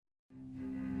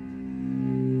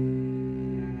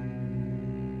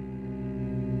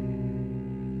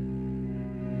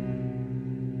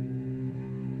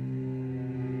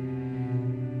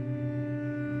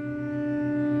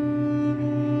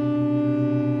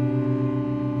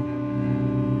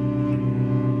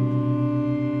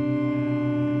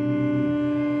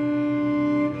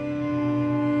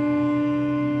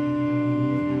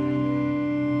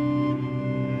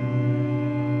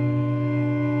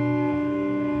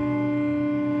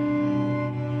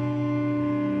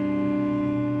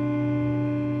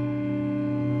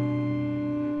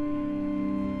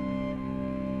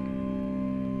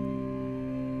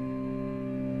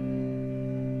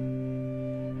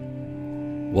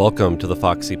Welcome to the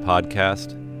Foxy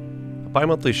Podcast, a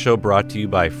bi-monthly show brought to you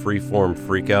by Freeform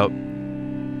Freakout.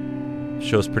 The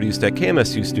show's produced at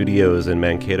KMSU Studios in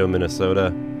Mankato, Minnesota.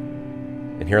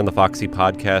 And here on the Foxy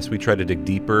Podcast, we try to dig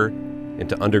deeper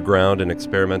into underground and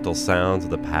experimental sounds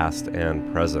of the past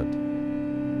and present.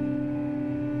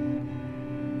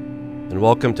 And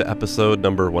welcome to episode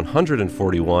number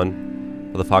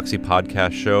 141 of the Foxy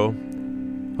Podcast show.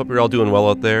 Hope you're all doing well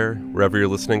out there, wherever you're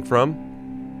listening from.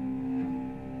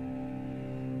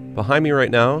 Behind me right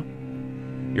now,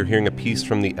 you're hearing a piece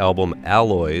from the album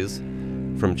Alloys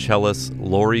from cellists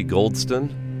Laurie Goldston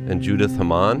and Judith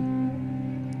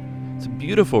Hamann. It's a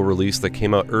beautiful release that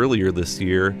came out earlier this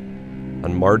year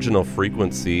on Marginal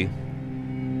Frequency,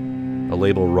 a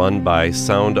label run by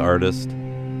sound artist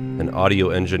and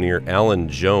audio engineer Alan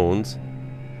Jones,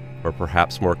 or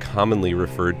perhaps more commonly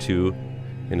referred to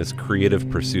in his creative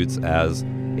pursuits as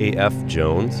A.F.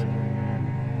 Jones.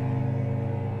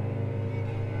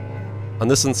 On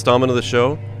this installment of the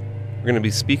show, we're going to be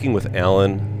speaking with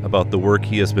Alan about the work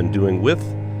he has been doing with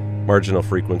Marginal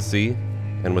Frequency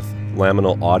and with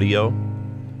Laminal Audio,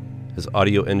 his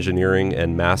audio engineering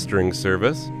and mastering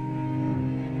service.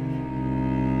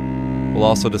 We'll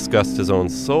also discuss his own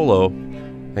solo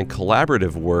and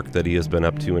collaborative work that he has been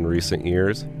up to in recent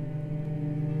years,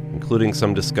 including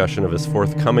some discussion of his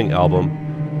forthcoming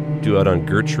album, due out on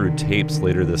Gertrude Tapes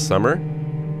later this summer.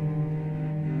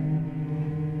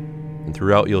 And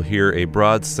throughout, you'll hear a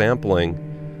broad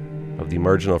sampling of the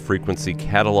Marginal Frequency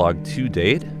catalog to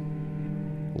date,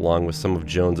 along with some of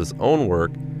Jones's own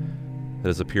work that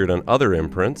has appeared on other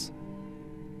imprints.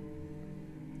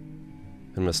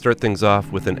 I'm going to start things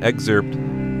off with an excerpt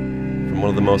from one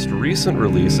of the most recent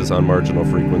releases on Marginal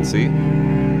Frequency.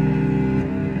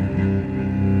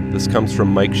 This comes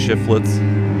from Mike Shiflett's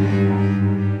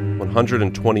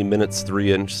 120 minutes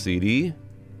 3-inch CD,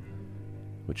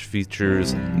 which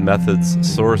features methods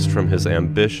sourced from his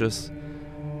ambitious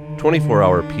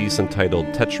 24-hour piece entitled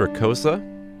Tetracosa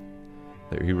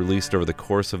that he released over the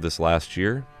course of this last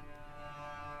year.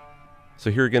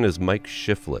 So here again is Mike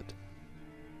Shiflett.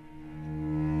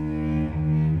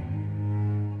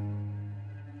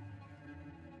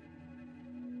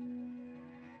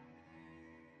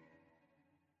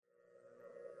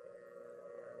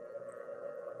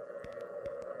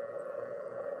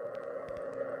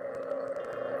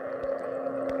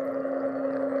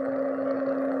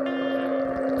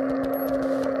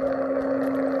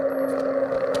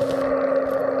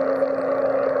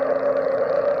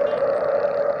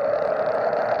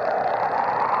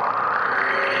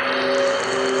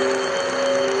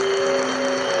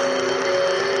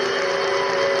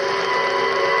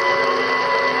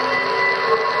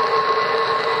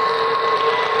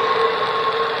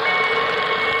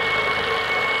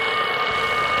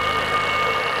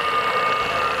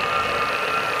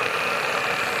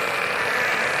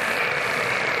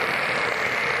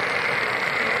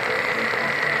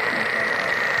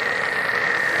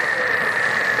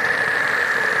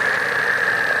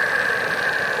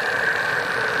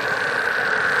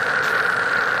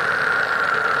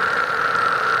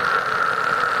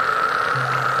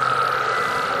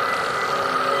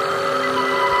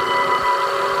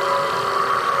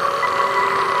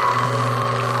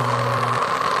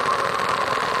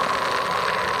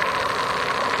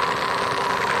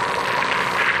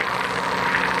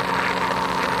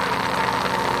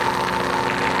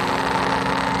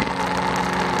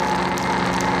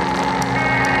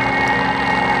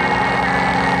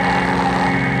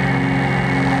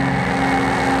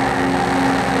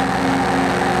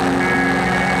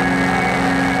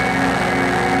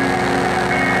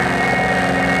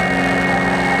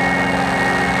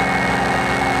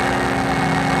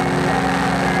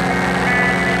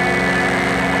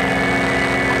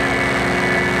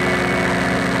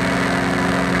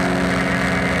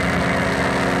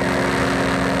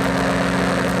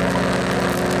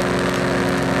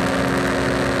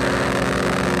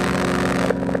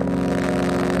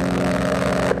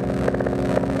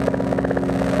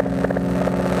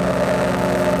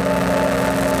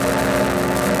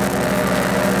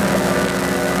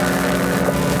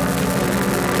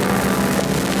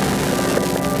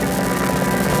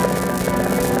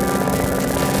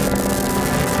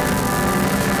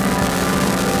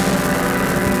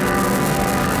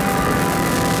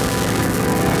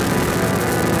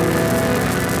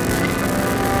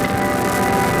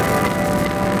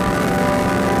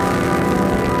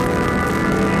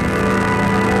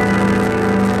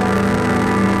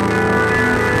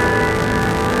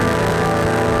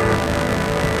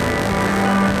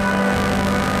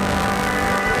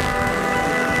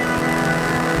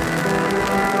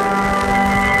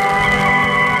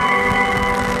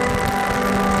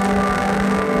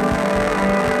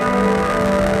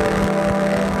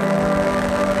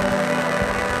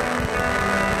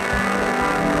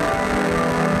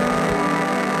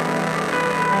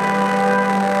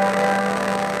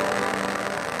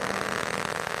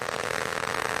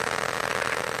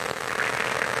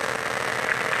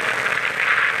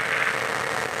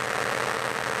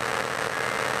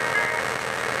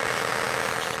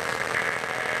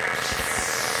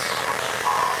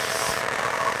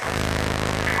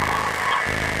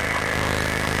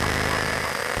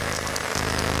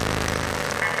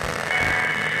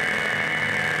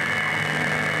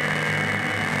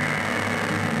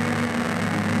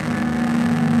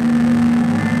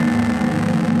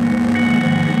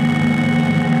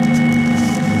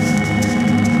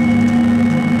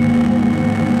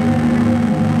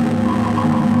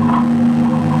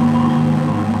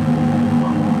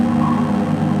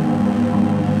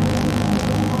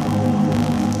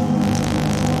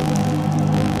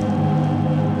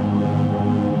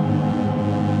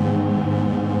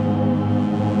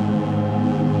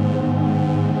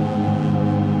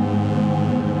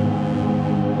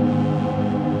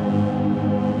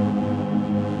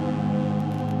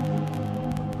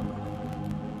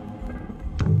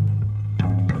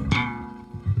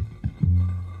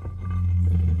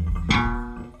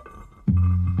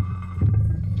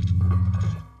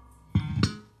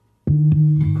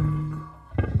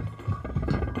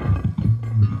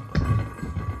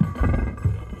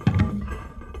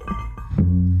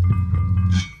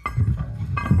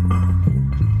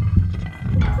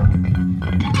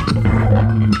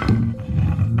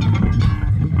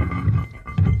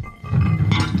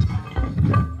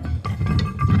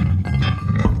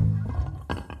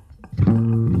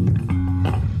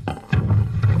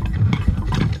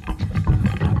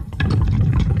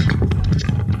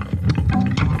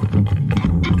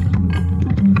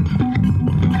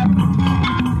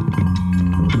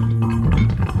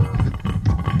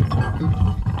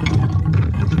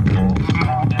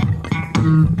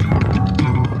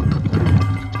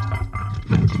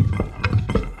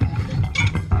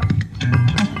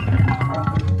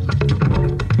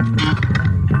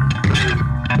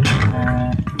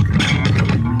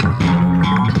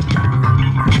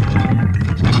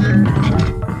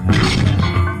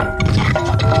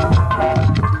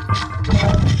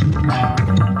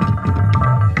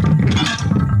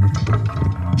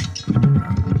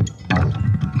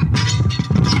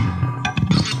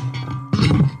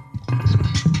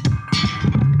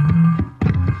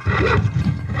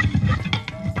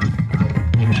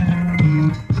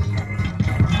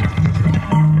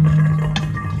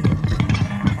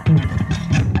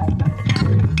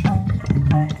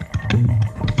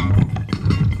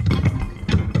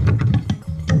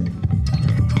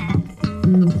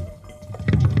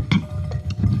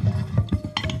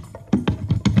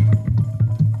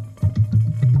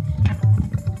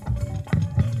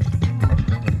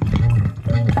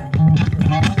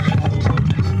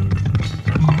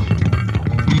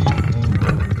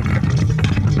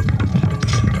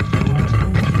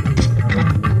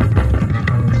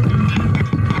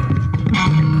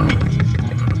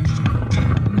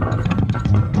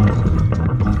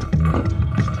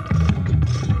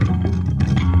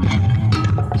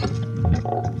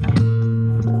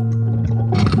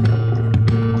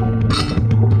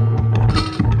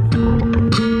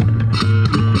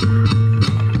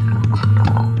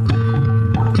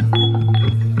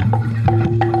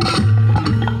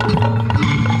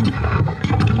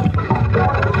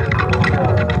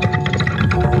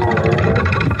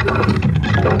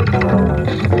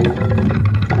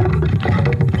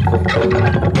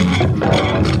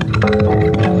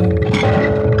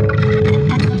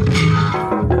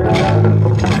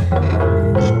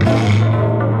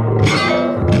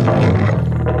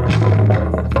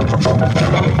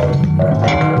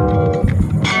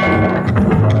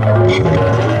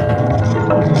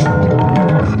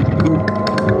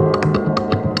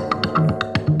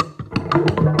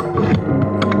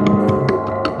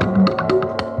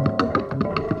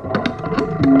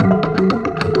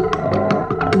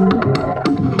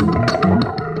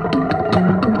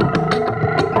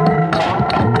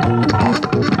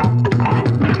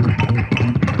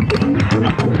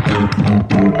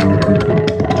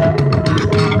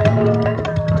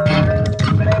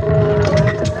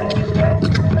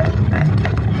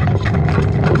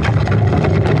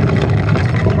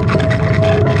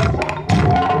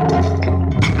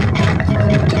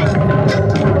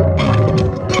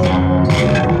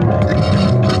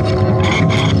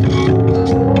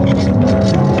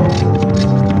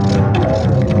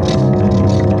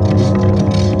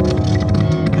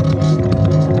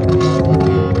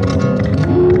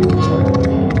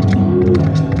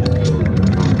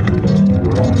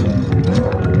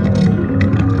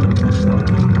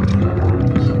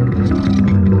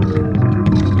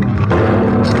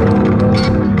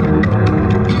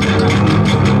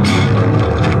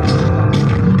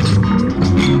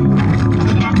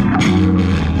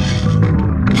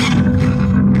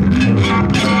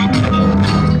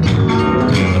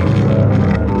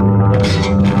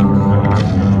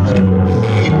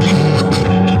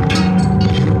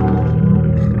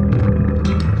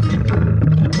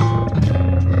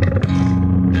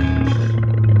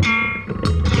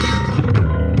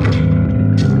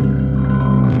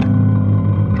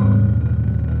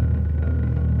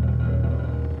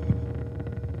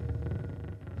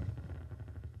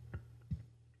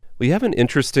 Well, you have an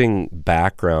interesting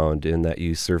background in that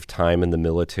you served time in the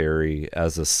military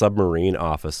as a submarine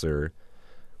officer,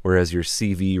 whereas your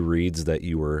CV reads that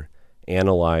you were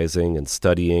analyzing and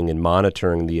studying and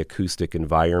monitoring the acoustic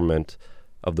environment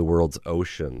of the world's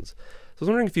oceans. So I was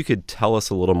wondering if you could tell us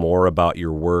a little more about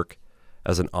your work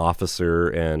as an officer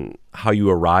and how you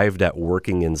arrived at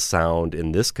working in sound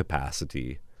in this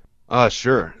capacity.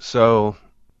 Sure. So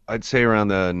I'd say around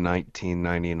the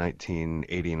 1990,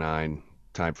 1989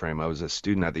 timeframe, I was a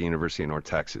student at the University of North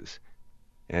Texas.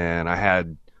 And I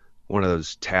had one of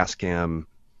those Tascam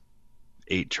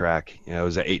eight track. You know, it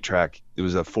was an eight track. It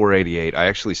was a 488. I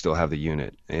actually still have the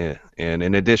unit. And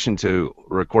in addition to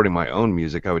recording my own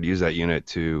music, I would use that unit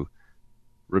to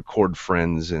record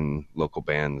friends and local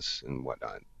bands and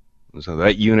whatnot. And so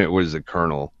that unit was a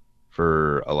kernel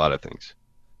for a lot of things: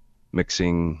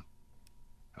 mixing,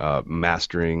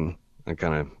 mastering, and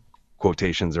kind of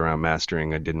quotations around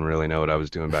mastering. I didn't really know what I was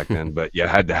doing back then, but you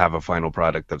had to have a final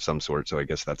product of some sort. So I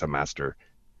guess that's a master.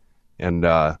 And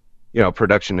you know,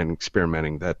 production and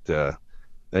experimenting. That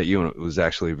unit was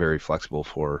actually very flexible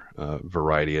for a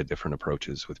variety of different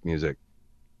approaches with music.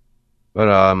 But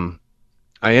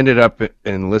I ended up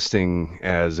enlisting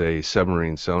as a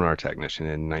submarine sonar technician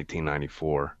in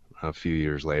 1994, a few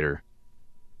years later.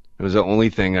 It was the only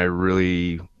thing I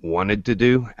really wanted to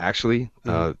do, actually,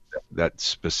 Hmm. that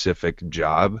specific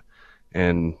job.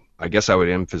 And I guess I would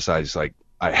emphasize, like,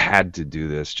 I had to do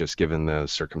this just given the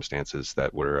circumstances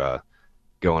that were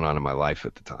going on in my life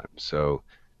at the time. So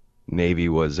Navy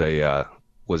was a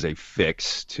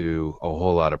fix to a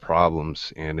whole lot of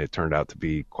problems, and it turned out to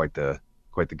be quite the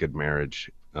good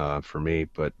marriage for me.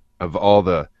 But of all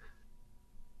the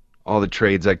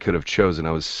trades I could have chosen,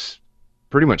 I was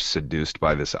pretty much seduced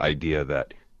by this idea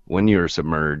that when you're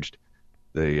submerged,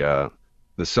 the uh,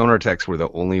 the sonar techs were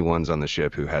the only ones on the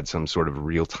ship who had some sort of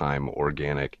real time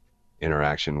organic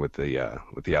interaction with the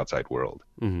outside world.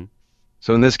 Hmm.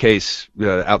 So in this case,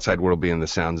 the outside world being the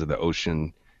sounds of the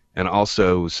ocean, and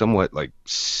also somewhat like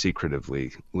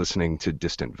secretively listening to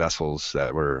distant vessels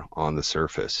that were on the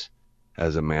surface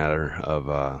as a matter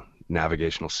of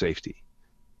navigational safety.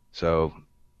 So,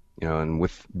 you know, and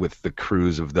with the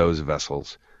crews of those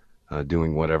vessels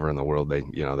doing whatever in the world they,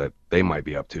 you know, that they might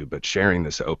be up to, but sharing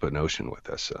this open ocean with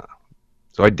us.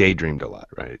 So I daydreamed a lot,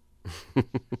 right?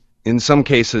 In some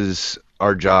cases,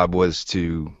 our job was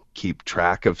to keep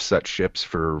track of such ships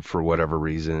for whatever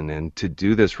reason, and to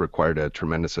do this required a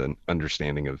tremendous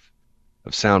understanding of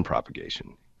sound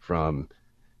propagation, from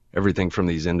everything from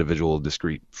these individual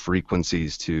discrete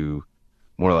frequencies to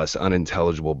more or less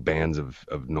unintelligible bands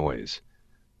of noise.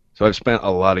 So I've spent a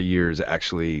lot of years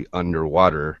actually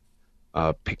underwater,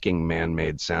 picking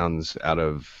man-made sounds out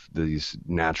of these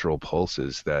natural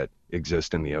pulses that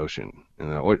exist in the ocean.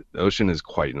 And the ocean is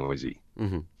quite noisy.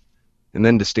 Hmm. And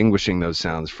then distinguishing those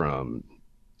sounds from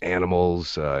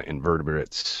animals,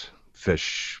 invertebrates,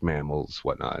 fish, mammals,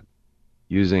 whatnot,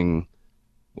 using,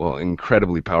 well,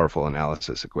 incredibly powerful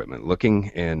analysis equipment, looking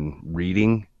and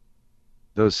reading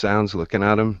those sounds, looking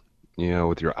at them, you know,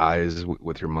 with your eyes,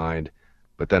 with your mind,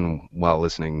 but then while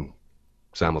listening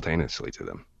simultaneously to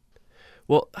them.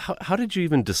 Well, how did you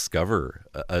even discover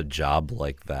a job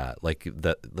like that? Like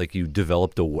that, like you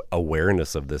developed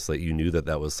awareness of this, that you knew that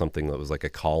that was something that was like a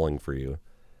calling for you.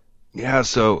 Yeah,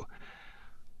 so,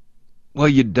 well,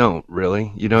 you don't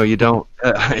really, you know, you don't,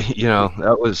 you know,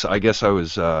 that was, I guess I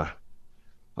was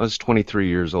 23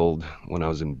 years old when I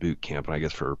was in boot camp, and I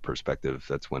guess for perspective,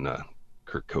 that's when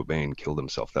Kurt Cobain killed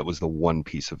himself. That was the one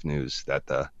piece of news that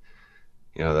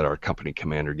you know, that our company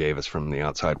commander gave us from the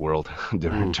outside world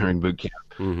Hmm. during boot camp.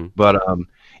 Hmm. But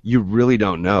you really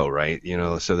don't know, right? You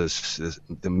know, so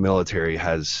the military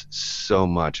has so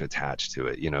much attached to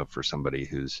it. You know, for somebody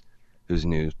who's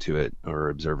new to it or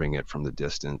observing it from the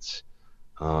distance.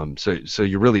 So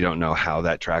you really don't know how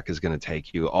that track is going to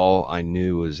take you. All I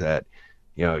knew was that,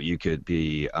 you know, you could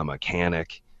be a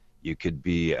mechanic, you could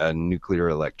be a nuclear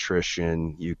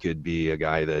electrician, you could be a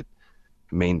guy that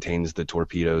maintains the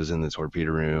torpedoes in the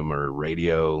torpedo room, or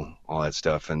radio, all that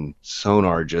stuff. And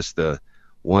sonar, just the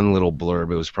one little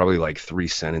blurb. It was probably like three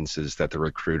sentences that the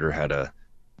recruiter had a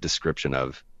description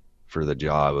of for the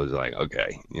job. It was like,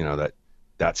 okay, you know,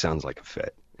 that sounds like a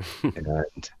fit.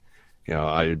 And you know,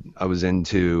 I was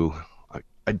into.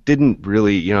 I didn't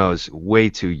really, you know, I was way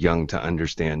too young to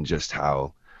understand just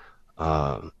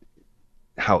uh,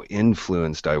 how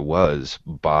influenced I was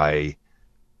by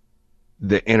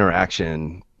the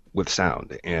interaction with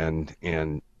sound,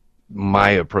 and my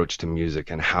approach to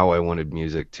music, and how I wanted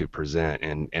music to present,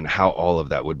 and how all of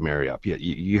that would marry up. Yet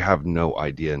you have no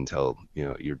idea until, you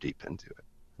know, you're deep into it.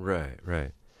 Right,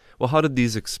 right. Well, how did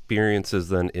these experiences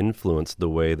then influence the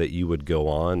way that you would go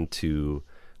on to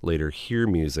later hear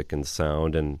music and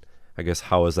sound? And I guess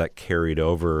how is that carried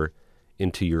over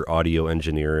into your audio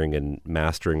engineering and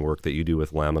mastering work that you do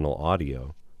with Laminal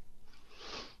Audio?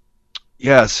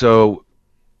 Yeah, so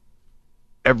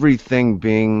everything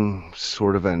being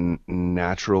sort of a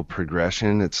natural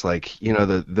progression. It's like, you know,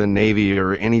 the Navy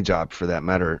or any job for that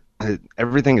matter,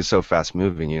 everything is so fast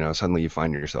moving, you know, suddenly you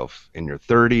find yourself in your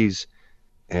 30s,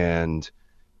 and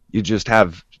you just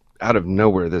have out of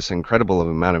nowhere this incredible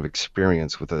amount of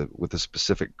experience with a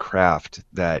specific craft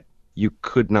that you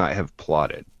could not have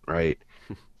plotted, right?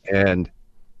 And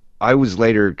I was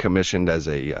later commissioned as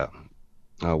a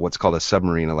what's called a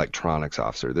submarine electronics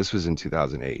officer. This was in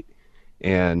 2008,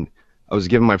 and I was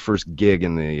given my first gig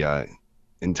in the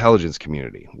intelligence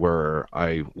community, where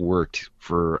I worked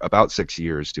for about 6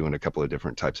 years doing a couple of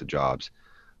different types of jobs.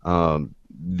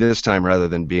 This time, rather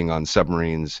than being on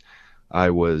submarines, I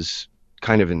was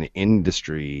kind of in the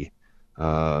industry,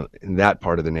 in that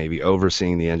part of the Navy,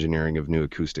 overseeing the engineering of new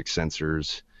acoustic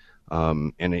sensors,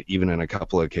 and even in a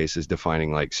couple of cases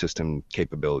defining like system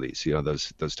capabilities,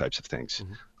 those types of things,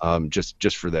 Hmm.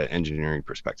 just for the engineering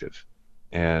perspective.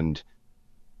 And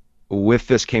with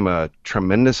this came a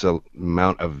tremendous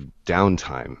amount of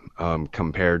downtime,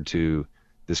 compared to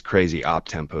this crazy op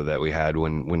tempo that we had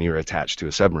when you're attached to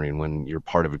a submarine, when you're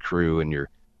part of a crew and you're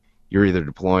either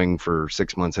deploying for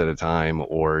 6 months at a time,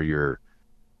 or you're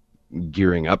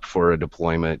gearing up for a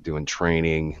deployment, doing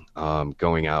training,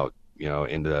 going out,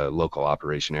 into local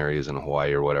operation areas in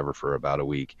Hawaii or whatever for about a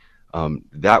week.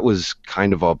 That was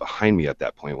kind of all behind me at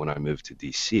that point when I moved to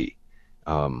DC.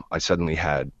 I suddenly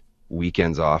had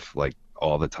weekends off like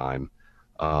all the time.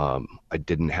 I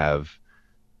didn't have,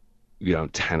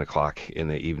 10 o'clock in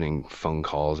the evening phone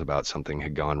calls about something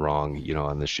had gone wrong,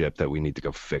 on the ship that we need to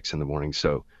go fix in the morning.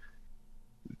 So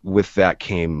with that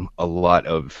came a lot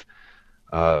of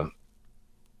uh,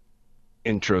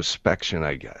 introspection,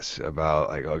 I guess, about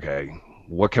like, okay,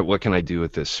 what can I do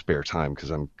with this spare time? Because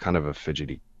I'm kind of a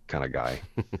fidgety kind of guy.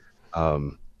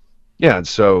 Um, yeah, and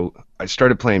so I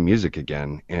started playing music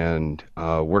again and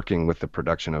working with the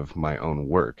production of my own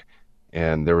work.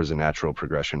 And there was a natural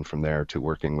progression from there to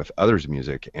working with others'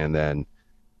 music, and then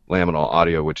Laminal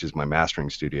Audio, which is my mastering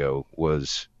studio,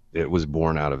 was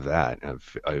born out of that.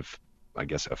 I've I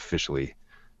guess officially,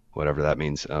 whatever that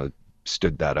means,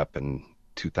 stood that up in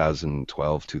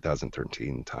 2012,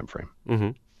 2013 timeframe. Hmm.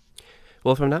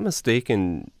 Well, if I'm not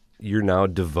mistaken, you're now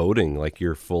devoting like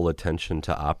your full attention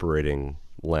to operating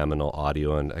laminal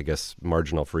audio and I guess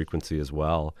marginal frequency as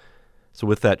well. So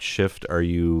with that shift, are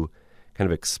you kind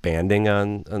of expanding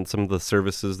on some of the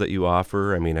services that you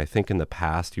offer? I mean, I think in the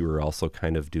past you were also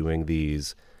kind of doing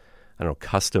these, I don't know,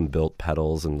 custom built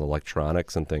pedals and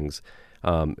electronics and things.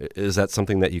 Is that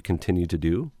something that you continue to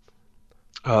do?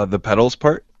 The pedals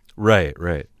part, Right,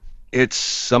 right. it's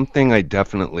something I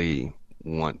definitely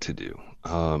want to do.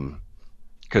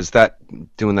 Because that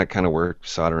doing that kind of work,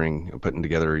 soldering, putting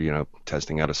together,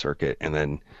 testing out a circuit, and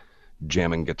then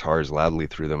jamming guitars loudly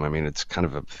through them. I mean, it's kind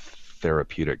of a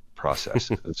therapeutic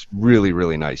process. It's really,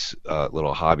 really nice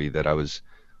little hobby that I was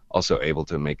also able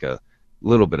to make a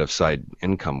little bit of side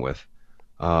income with.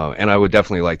 And I would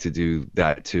definitely like to do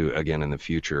that too again in the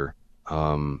future.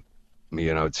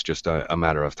 It's just a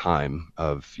matter of time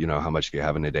of, how much do you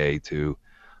have in a day to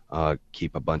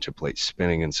keep a bunch of plates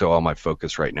spinning. And so all my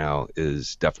focus right now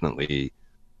is definitely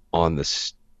on the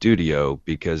studio,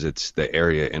 because it's the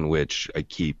area in which I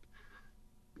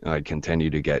continue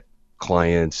to get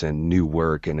clients and new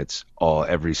work, and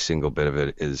every single bit of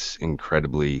it is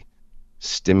incredibly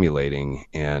stimulating.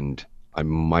 And I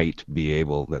might be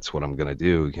able, that's what I'm going to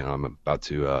do. I'm about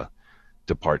to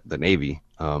depart the Navy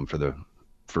for the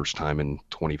first time in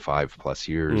 25 plus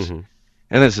years. Hmm.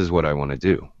 And this is what I want to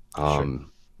do. Sure.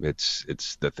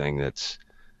 It's the thing that's,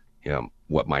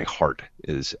 what my heart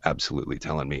is absolutely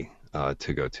telling me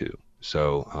to go to.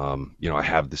 So, I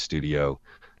have the studio.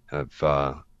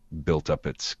 I've built up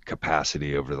its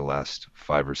capacity over the last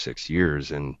 5 or 6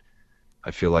 years, and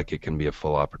I feel like it can be a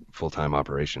full-time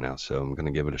operation now. So I'm going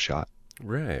to give it a shot.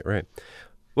 Right, right.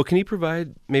 Well, can you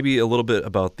provide maybe a little bit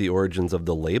about the origins of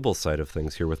the label side of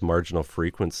things here with marginal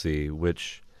frequency,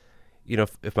 which,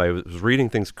 if I was reading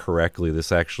things correctly,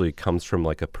 this actually comes from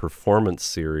like a performance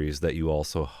series that you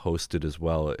also hosted as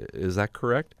well. Is that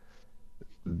correct?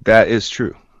 That is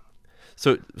true.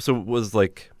 So was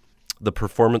like the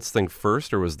performance thing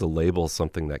first, or was the label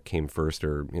something that came first,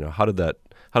 or how did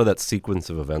that sequence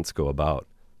of events go about?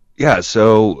 Yeah,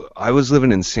 so I was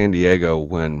living in San Diego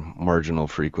when marginal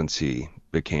frequency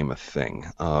became a thing.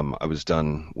 I was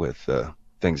done with the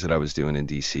things that I was doing in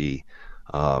DC.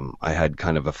 I had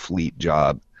kind of a fleet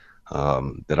job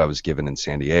that I was given in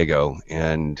San Diego,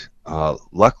 and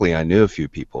luckily I knew a few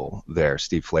people there.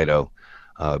 Steve Flato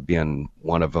being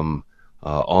one of them,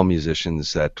 all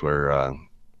musicians that were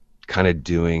kind of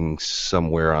doing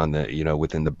somewhere on the,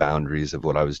 within the boundaries of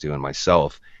what I was doing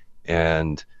myself.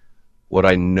 And what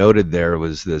I noted there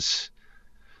was this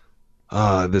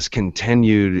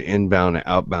continued inbound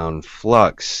outbound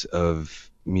flux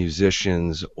of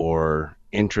musicians, or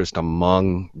interest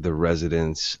among the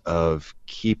residents, of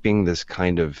keeping this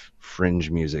kind of fringe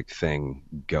music thing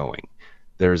going.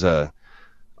 There's a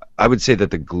I would say that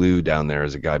the glue down there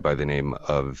is a guy by the name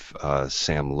of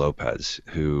Sam Lopez,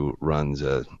 who runs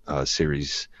a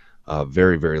series, a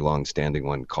very, very long-standing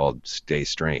one called Stay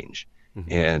Strange. Hmm.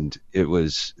 And it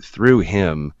was through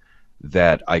him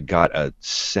that I got a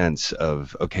sense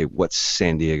of, okay, what's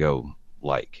San Diego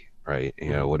like, right? You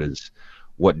know,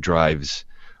 what drives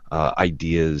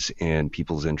ideas and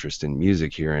people's interest in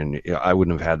music here? And you know, I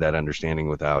wouldn't have had that understanding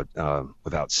without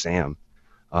Sam.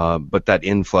 But that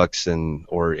influx and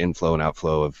or inflow and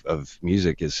outflow of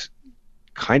music is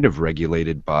kind of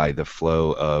regulated by the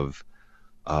flow of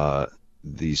uh,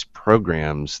 these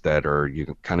programs that are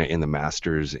kind of in the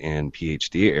master's and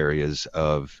PhD areas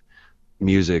of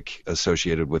music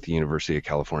associated with the University of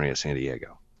California, San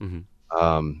Diego. Hmm.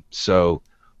 So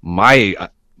my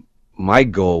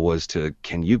goal was to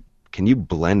can you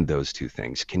blend those two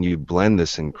things? Can you blend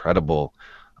this incredible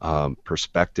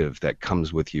perspective that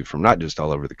comes with you from not just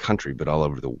all over the country but all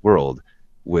over the world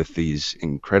with these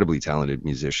incredibly talented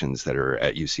musicians that are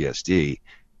at UCSD,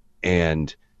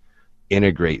 and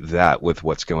integrate that with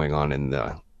what's going on in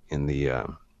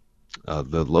the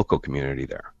local community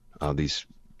there. These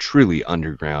truly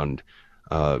underground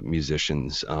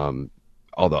musicians, all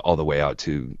the way out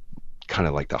to kind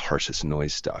of like the harshest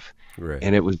noise stuff. Right.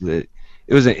 And it was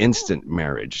an instant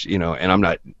marriage, you know. And I'm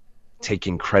not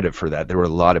taking credit for that. There were a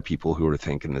lot of people who were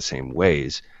thinking the same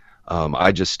ways.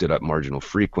 I just stood up Marginal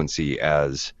Frequency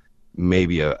as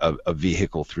maybe a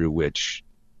vehicle through which,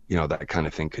 you know, that kind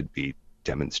of thing could be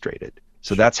demonstrated.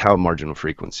 So that's how Marginal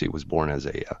Frequency was born as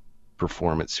a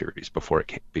performance series before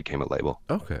it became a label.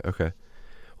 Okay. Okay.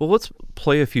 Well, let's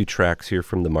play a few tracks here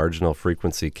from the Marginal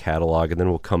Frequency catalog, and then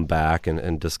we'll come back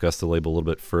and discuss the label a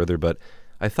little bit further. But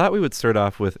I thought we would start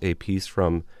off with a piece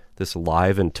from this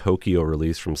Live in Tokyo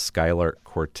release from Skylark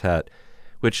Quartet,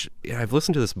 which I've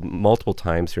listened to this multiple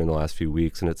times here in the last few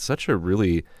weeks, and it's such a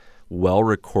really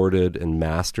well-recorded and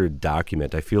mastered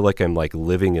document. I feel like I'm like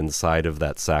living inside of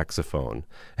that saxophone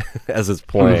as it's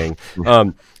playing.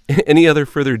 Any other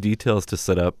further details to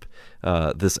set up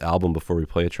this album before we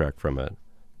play a track from it?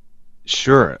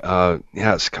 Sure.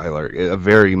 Yeah, Skylark, a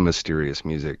very mysterious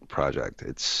music project.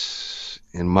 It's,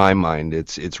 in my mind,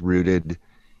 it's rooted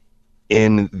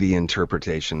in the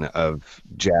interpretation of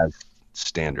jazz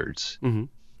standards.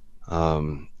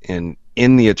 Mm-hmm. And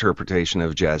in the interpretation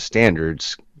of jazz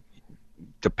standards,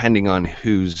 depending on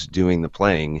who's doing the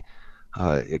playing,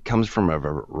 it comes from a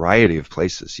variety of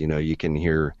places. You know, you can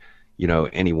hear, you know,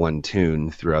 any one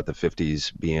tune throughout the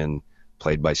 50s being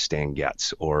played by Stan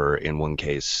Getz, or in one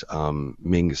case,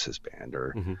 Mingus's band,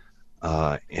 or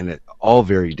Mm-hmm. and it all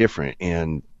very different.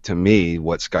 And to me,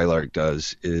 what Skylark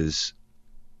does is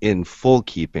in full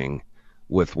keeping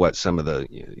with what some of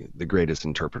the greatest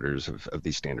interpreters of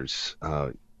these standards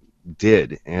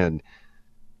did. And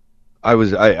I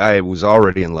was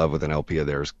already in love with an LP of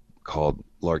theirs called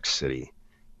Lark City,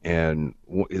 and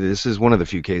this is one of the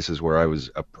few cases where I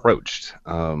was approached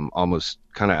almost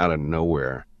kind of out of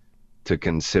nowhere to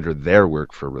consider their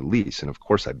work for release, and of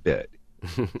course I bid.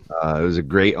 It was a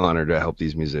great honor to help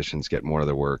these musicians get more of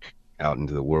their work out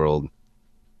into the world,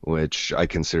 which I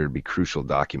consider to be crucial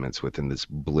documents within this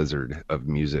blizzard of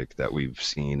music that we've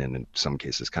seen and in some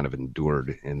cases kind of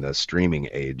endured in the streaming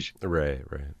age. Right,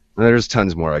 right. There's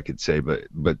tons more I could say,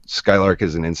 but Skylark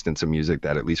is an instance of music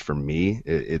that, at least for me,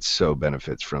 it so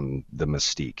benefits from the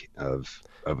mystique of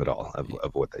it all,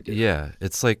 of what they do. Yeah,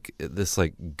 it's like this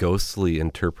like ghostly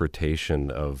interpretation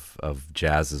of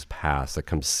jazz's past that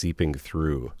comes seeping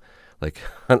through. Like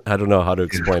I don't know how to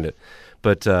explain it,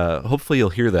 but hopefully you'll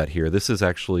hear that here. This is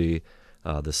actually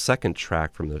the second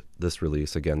track from this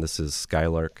release. Again, this is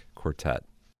Skylark Quartet.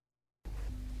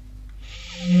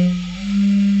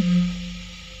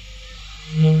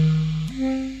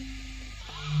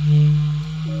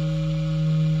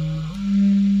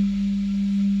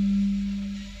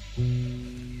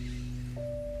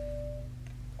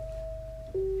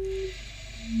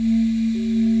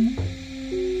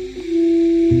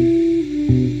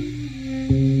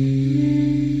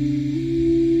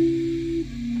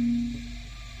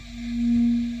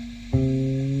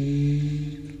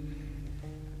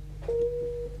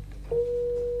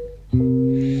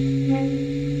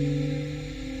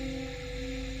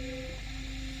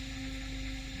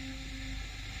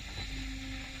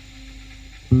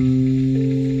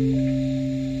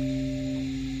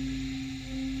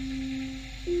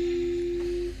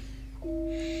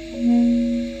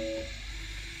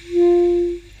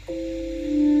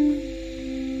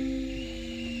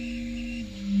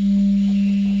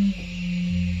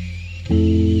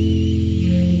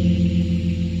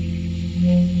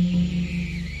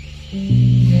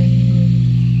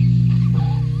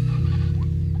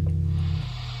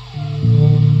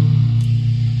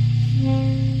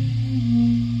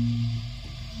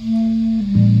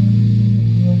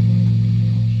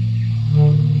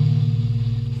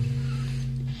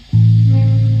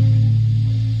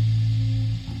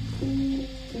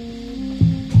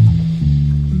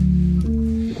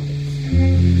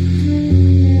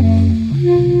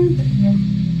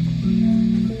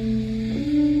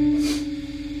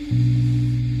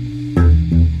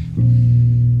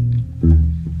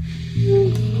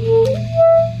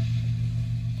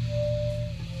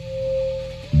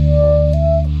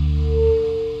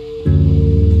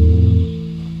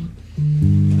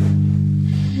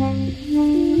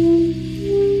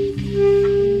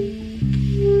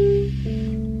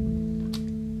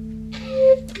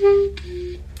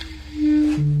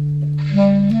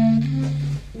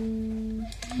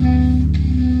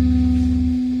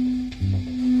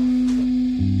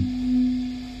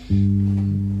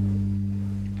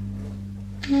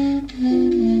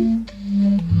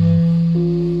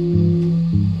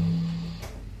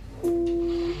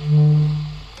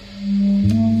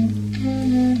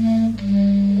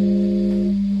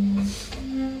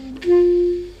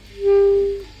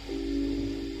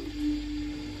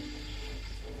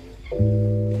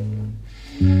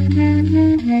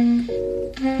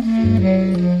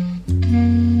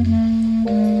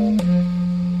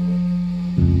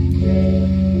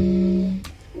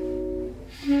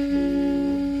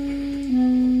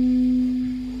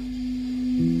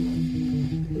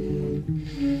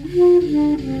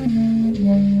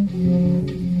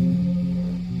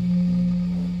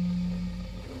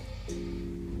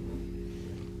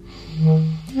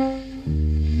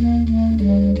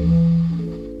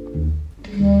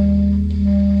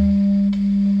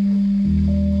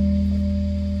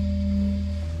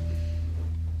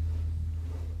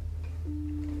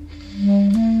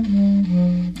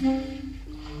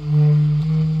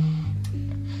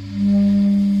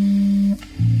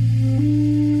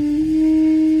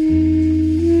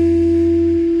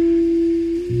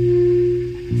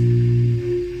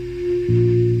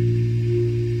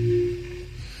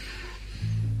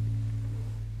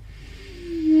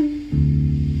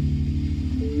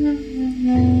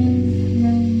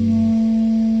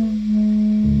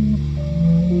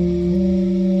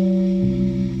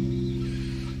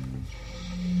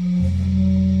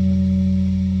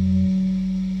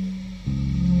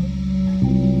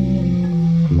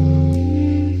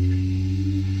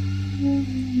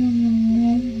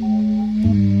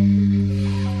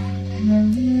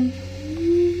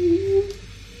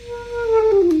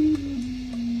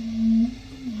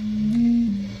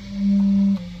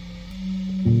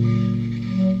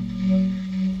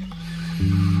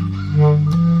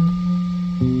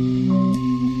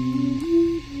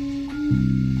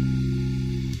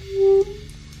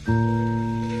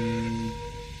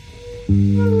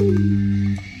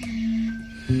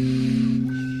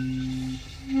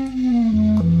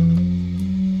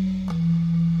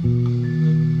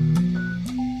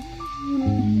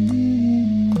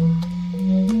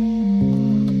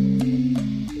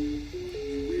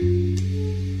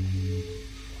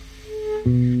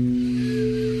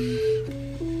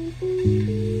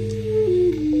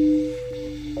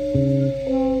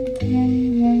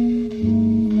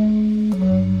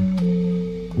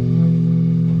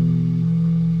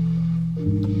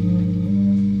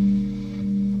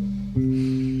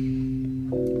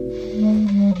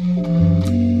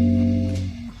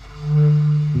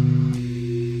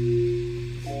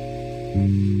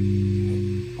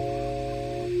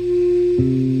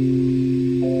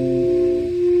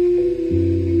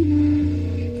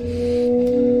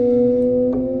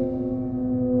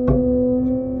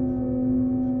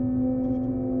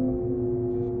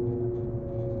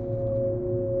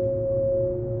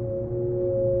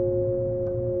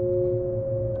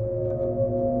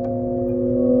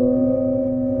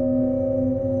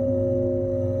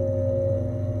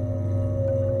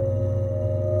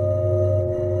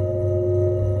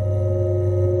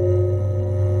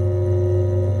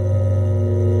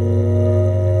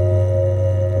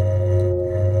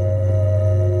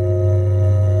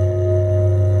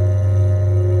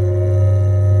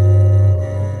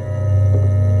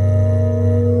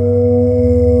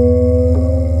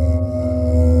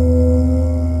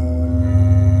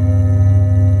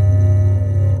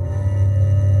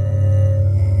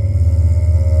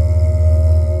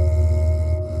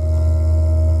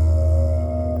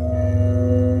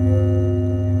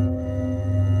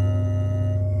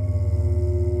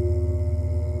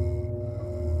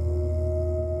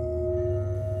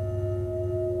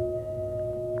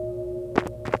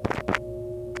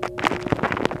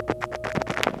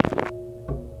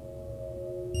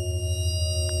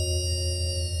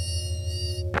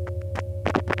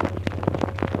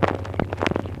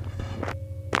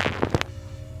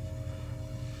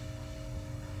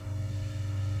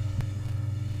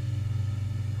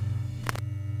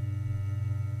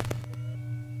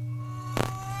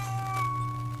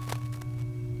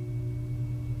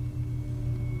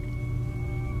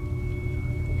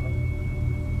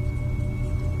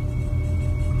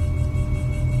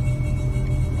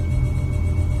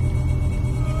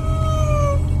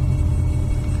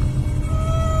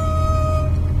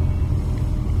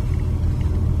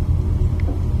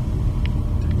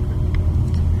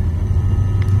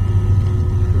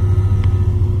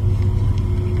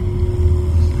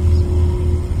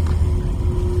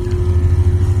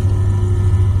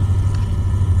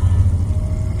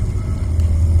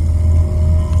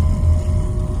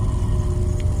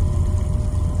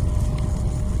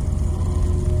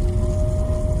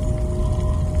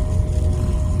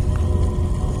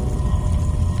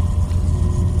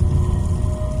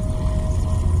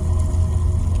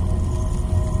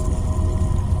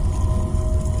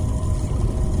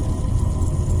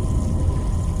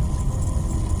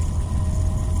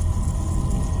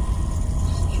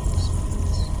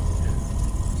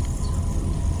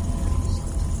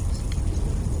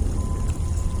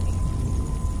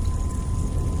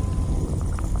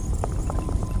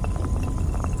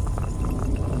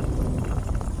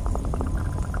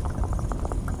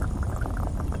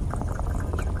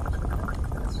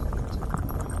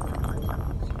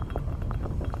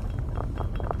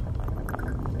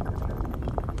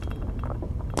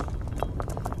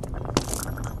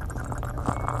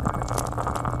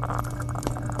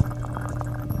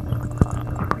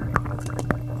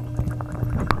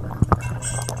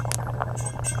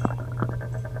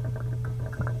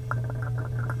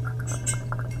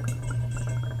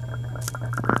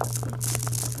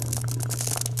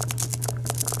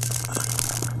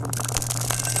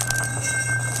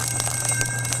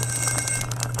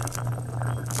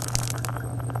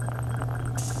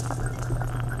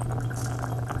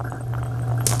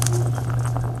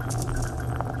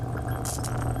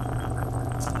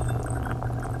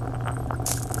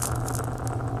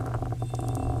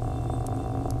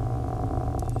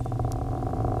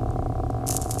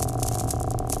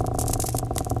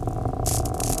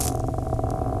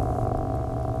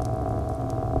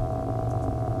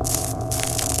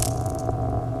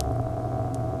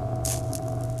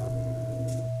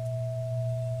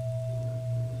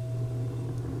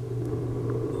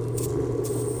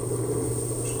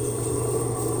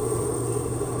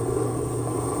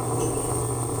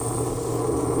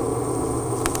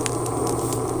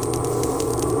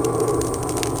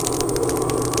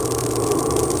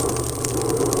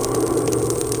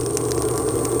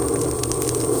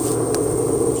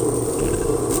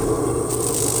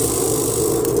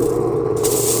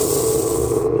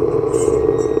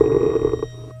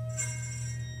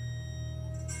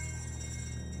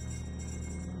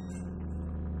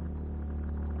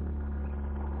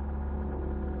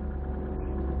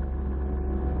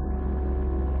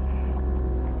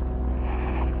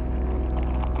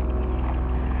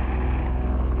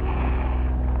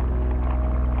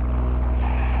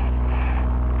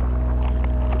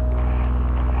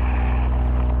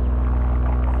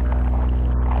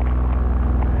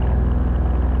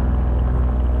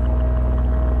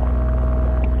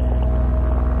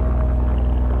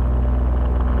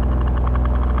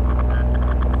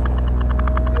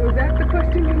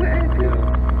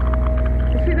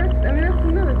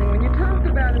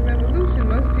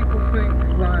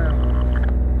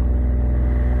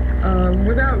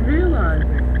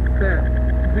 realizing that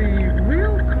the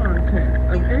real content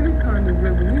of any kind of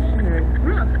revolutionary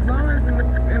thrust lies in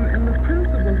the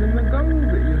principles and the goals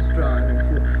that you're striving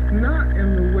for, not in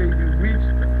the way you reach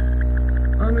them.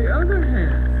 On the other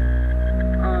hand,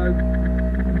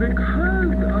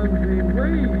 because of the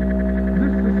way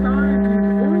this society is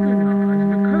organized,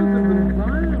 because of the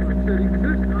violence that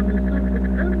exists on the surface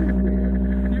everywhere,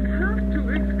 you have to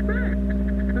expect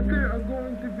that there are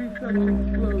going to be such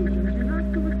explosions. You have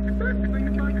to expect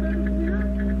things like that to be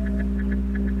happening.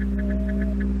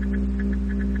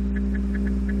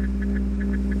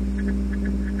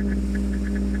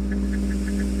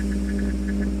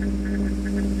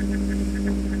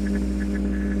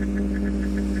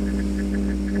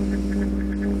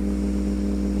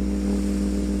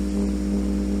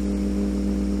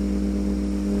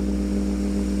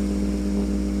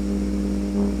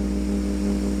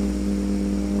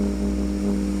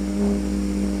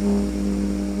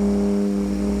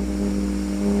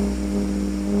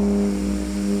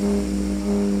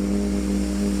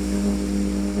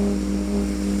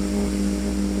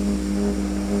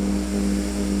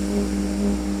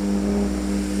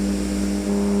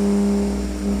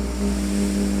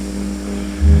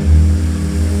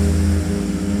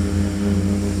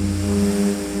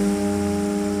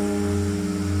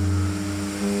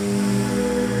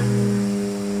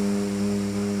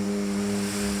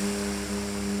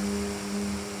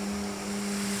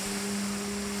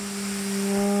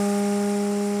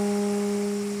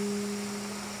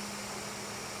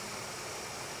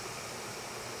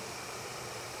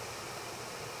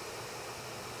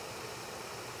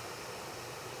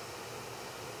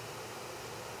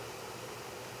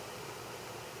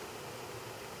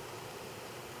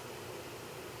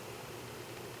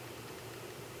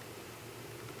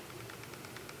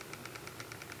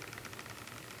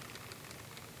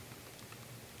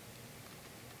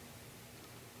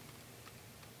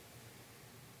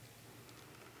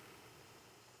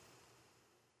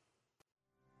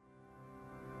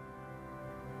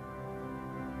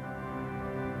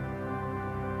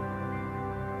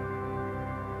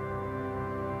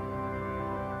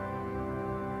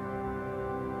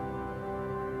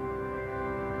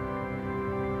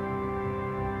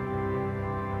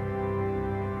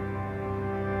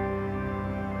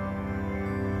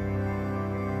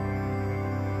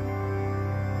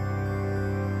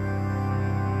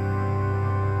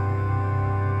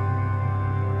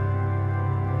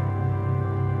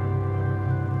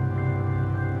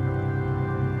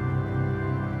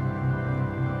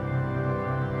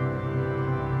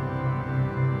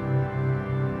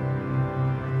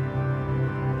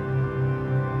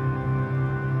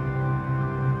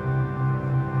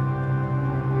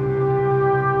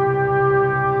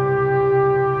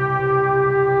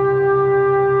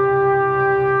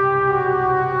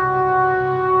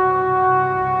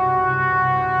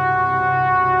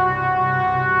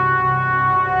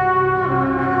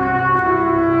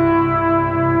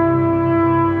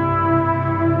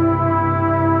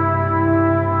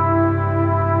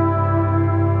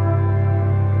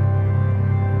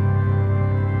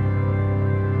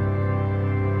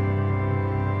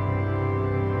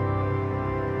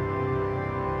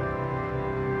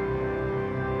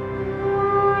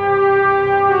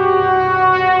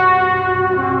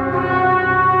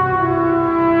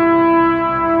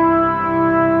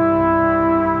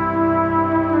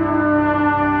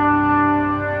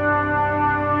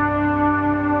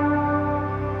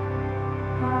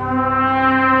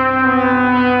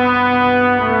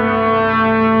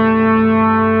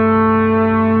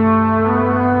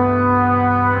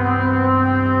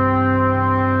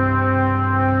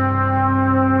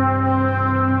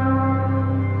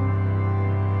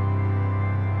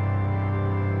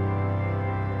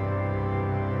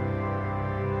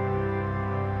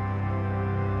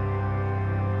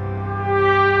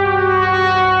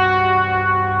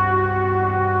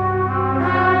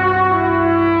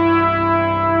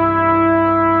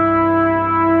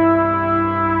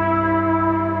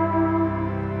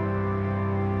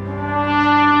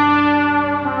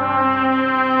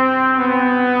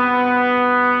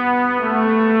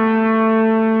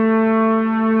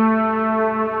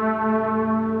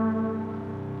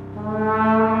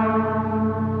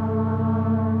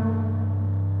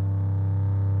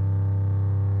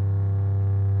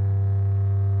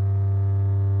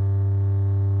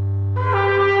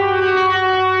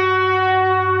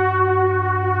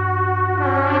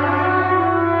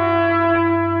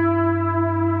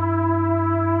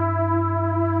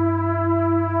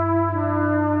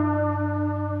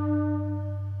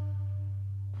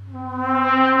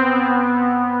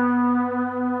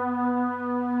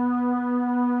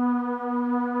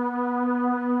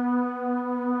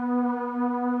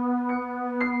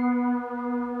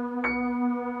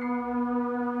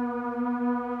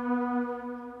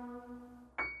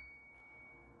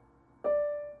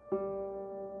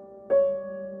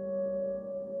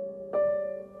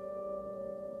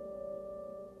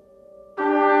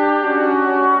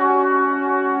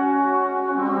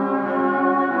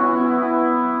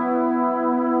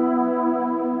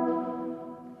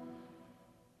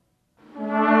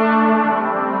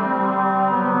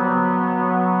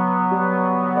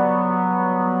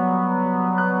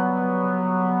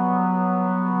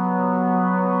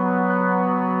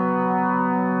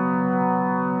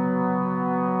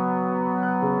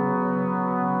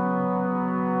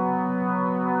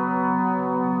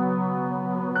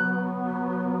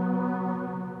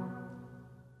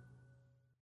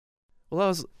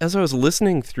 Well, as I was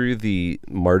listening through the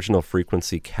Marginal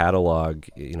Frequency catalog,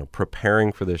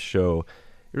 preparing for this show,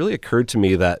 it really occurred to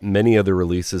me that many of the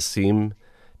releases seem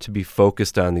to be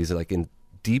focused on these like in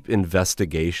deep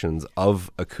investigations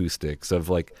of acoustics, of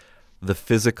like the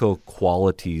physical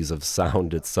qualities of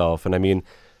sound itself. And I mean,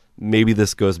 maybe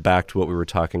this goes back to what we were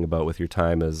talking about with your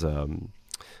time as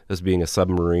being a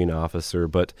submarine officer,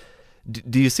 but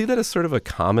do you see that as sort of a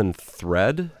common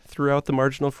thread throughout the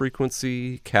Marginal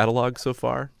Frequency catalog so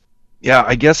far? Yeah,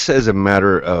 I guess as a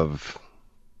matter of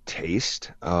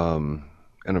taste, and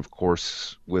of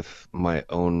course with my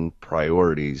own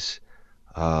priorities,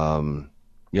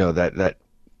 that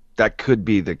could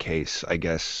be the case, I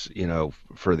guess,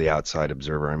 for the outside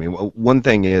observer. I mean, one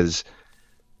thing is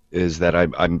that I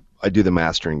do the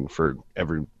mastering for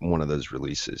every one of those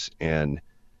releases, and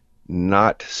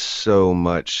not so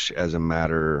much as a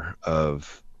matter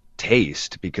of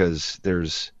taste, because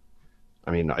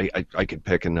I could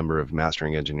pick a number of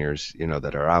mastering engineers,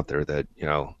 that are out there that,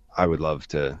 I would love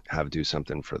to have do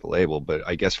something for the label. But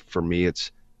I guess for me,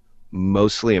 it's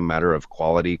mostly a matter of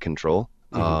quality control.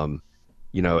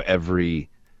 Mm-hmm. Every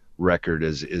record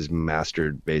is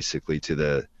mastered basically to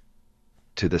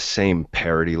the same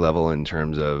parity level in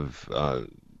terms of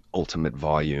ultimate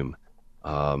volume,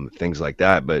 things like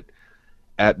that. But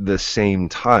at the same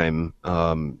time,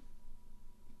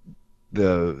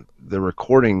 the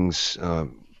recordings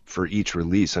for each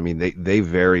release, I mean, they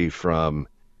vary from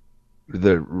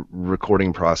the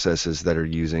recording processes that are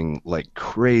using like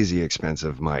crazy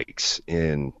expensive mics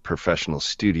in professional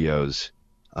studios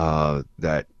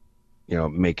that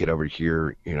make it over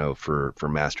here, for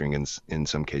mastering, in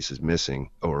some cases mixing,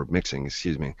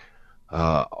 excuse me,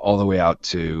 all the way out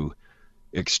to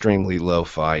extremely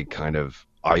lo-fi kind of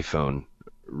iPhone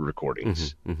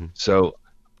recordings. Mm-hmm, mm-hmm. So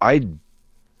I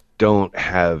don't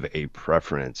have a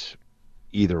preference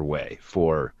either way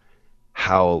for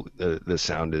how the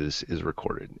sound is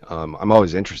recorded. I'm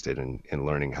always interested in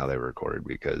learning how they were recorded,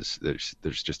 because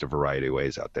there's just a variety of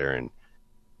ways out there, and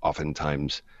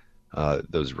oftentimes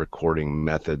those recording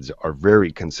methods are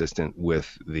very consistent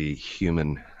with the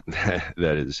human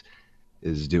that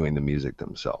is doing the music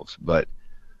themselves. But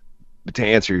to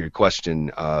answer your question,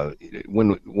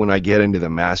 when I get into the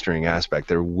mastering aspect,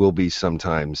 there will be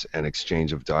sometimes an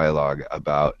exchange of dialogue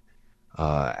about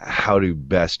how to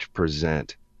best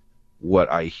present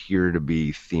what I hear to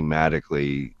be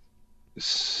thematically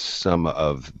some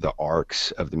of the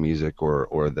arcs of the music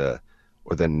or the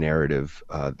narrative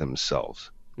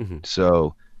themselves. Mm-hmm.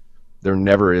 So there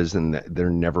never is, and there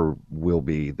never will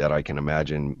be, that I can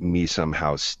imagine me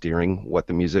somehow steering what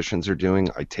the musicians are doing.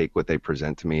 I take what they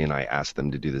present to me and I ask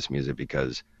them to do this music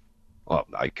because, well,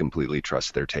 I completely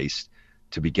trust their taste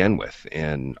to begin with,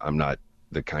 and I'm not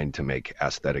the kind to make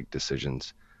aesthetic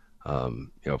decisions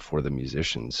for the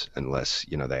musicians unless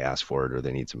they ask for it or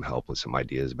they need some help with some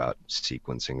ideas about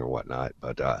sequencing or whatnot.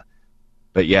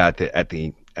 But yeah, at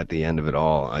the end of it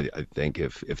all, I think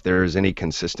if there is any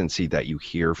consistency that you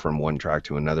hear from one track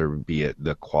to another, be it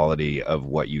the quality of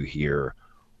what you hear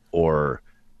or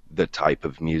the type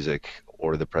of music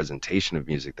or the presentation of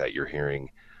music that you're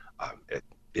hearing,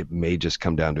 it may just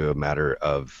come down to a matter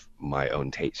of my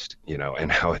own taste,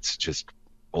 and how it's just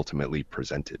ultimately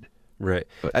presented. Right.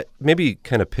 But maybe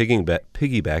kind of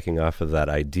piggybacking off of that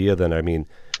idea, then, I mean,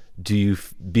 do you,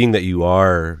 being that you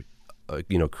are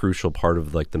crucial part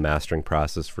of like the mastering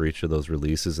process for each of those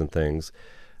releases and things,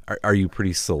 are you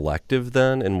pretty selective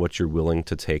then in what you're willing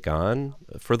to take on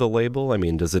for the label? I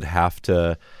mean, does it have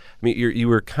to, I mean, you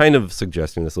were kind of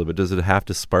suggesting this a little bit, does it have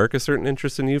to spark a certain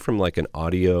interest in you from like an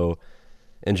audio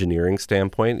engineering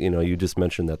standpoint? You just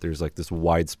mentioned that there's like this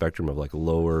wide spectrum of like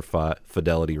lower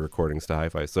fidelity recordings to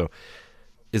hi-fi. So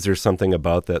is there something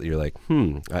about that you're like,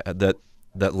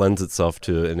 that lends itself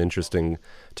to an interesting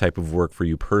type of work for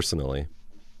you personally?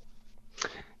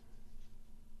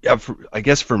 Yeah, I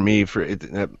guess for me,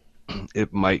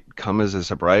 it might come as a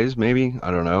surprise, maybe,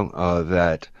 I don't know,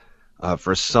 that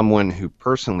for someone who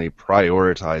personally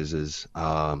prioritizes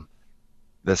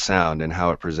the sound and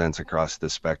how it presents across the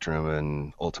spectrum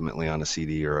and ultimately on a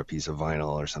CD or a piece of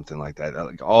vinyl or something like that,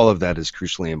 like all of that is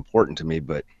crucially important to me.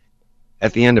 But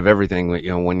at the end of everything,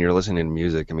 when you're listening to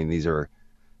music, I mean, these are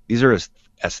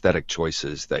aesthetic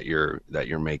choices that you're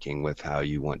making with how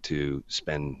you want to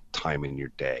spend time in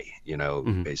your day,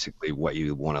 mm-hmm. Basically what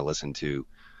you want to listen to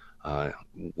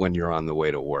when you're on the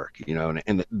way to work,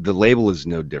 and the label is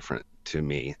no different to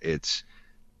me. It's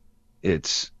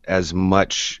as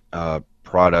much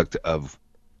product of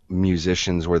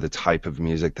musicians or the type of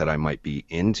music that I might be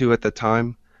into at the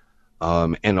time,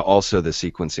 and also the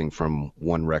sequencing from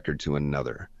one record to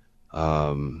another.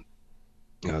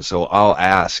 So I'll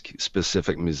ask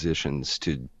specific musicians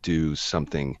to do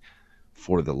something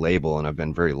for the label, and I've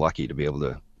been very lucky to be able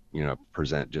to,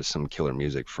 present just some killer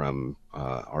music from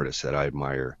artists that I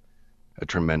admire a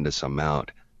tremendous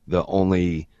amount. The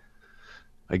only,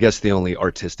 I guess, the only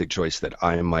artistic choice that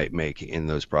I might make in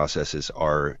those processes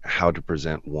are how to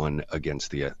present one against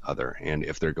the other, and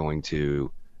if they're going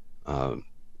to um,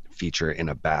 feature in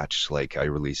a batch, like I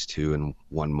release two in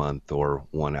 1 month or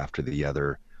one after the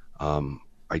other.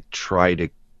 I try to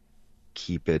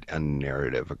keep it a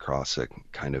narrative across a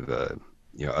kind of a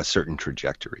certain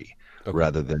trajectory Okay.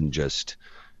 rather than just,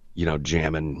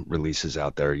 jamming releases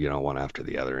out there, one after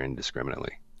the other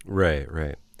indiscriminately. Right,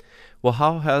 right. Well,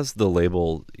 how has the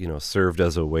label, served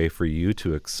as a way for you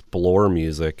to explore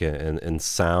music and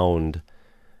sound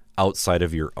outside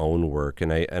of your own work?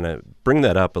 And I bring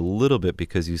that up a little bit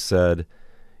because you said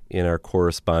in our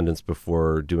correspondence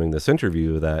before doing this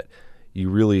interview that you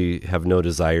really have no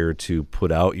desire to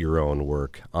put out your own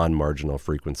work on Marginal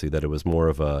Frequency, that it was more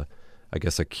of a, I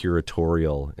guess, a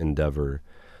curatorial endeavor.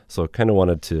 So I kind of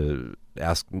wanted to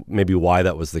ask maybe why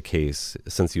that was the case,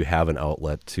 since you have an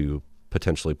outlet to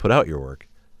potentially put out your work.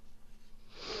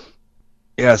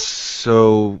 Yes,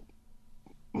 so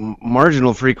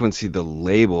Marginal Frequency, the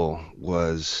label,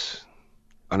 was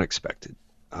unexpected.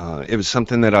 It was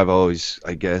something that I've always,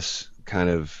 I guess, kind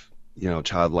of,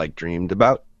 childlike dreamed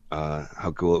about.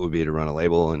 How cool it would be to run a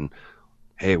label, and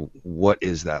hey, what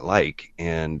is that like?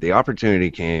 And the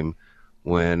opportunity came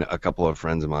when a couple of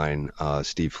friends of mine,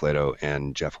 Steve Flato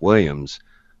and Jeff Williams,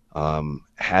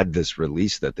 had this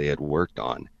release that they had worked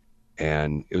on,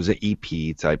 and it was an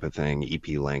EP type of thing,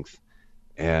 EP length,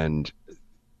 and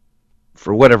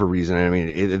for whatever reason, I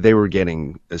mean, they were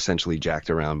getting essentially jacked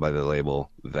around by the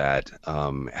label that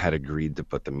had agreed to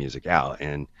put the music out.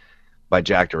 And by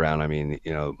jacked around, I mean,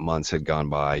 months had gone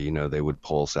by, they would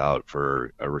pulse out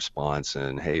for a response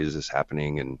and, hey, is this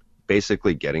happening? And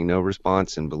basically getting no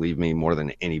response. And believe me, more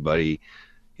than anybody,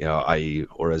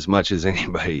 or as much as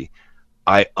anybody,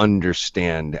 I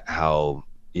understand how,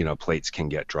 plates can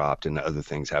get dropped and other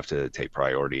things have to take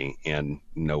priority. And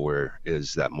nowhere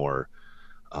is that more,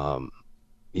 um,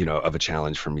 of a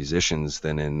challenge for musicians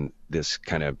than in this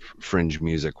kind of fringe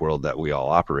music world that we all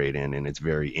operate in. And it's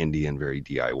very indie and very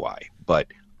DIY. But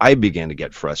I began to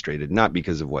get frustrated, not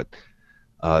because of what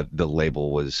the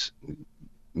label was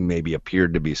maybe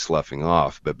appeared to be sloughing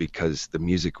off, but because the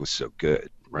music was so good,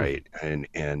 right? And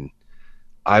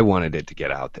I wanted it to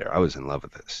get out there. I was in love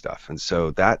with this stuff. And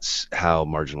so that's how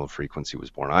Marginal Frequency was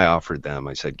born. I offered them,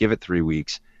 I said, give it 3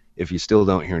 weeks. If you still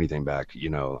don't hear anything back,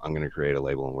 I'm going to create a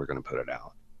label and we're going to put it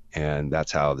out. And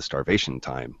that's how the Starvation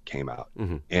Time came out.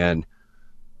 Mm-hmm. And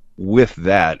with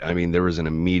that, I mean, there was an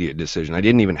immediate decision. I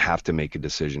didn't even have to make a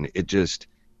decision. It just,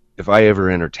 if I ever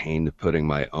entertained putting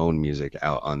my own music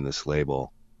out on this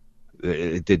label,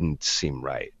 it didn't seem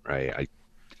right, right?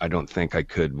 I don't think I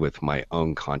could with my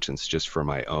own conscience, just for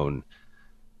my own,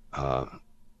 uh,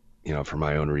 for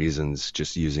my own reasons,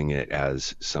 just using it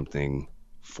as something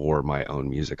for my own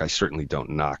music. I certainly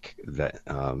don't knock that,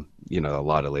 a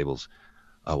lot of labels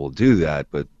will do that,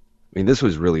 but I mean, this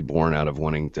was really born out of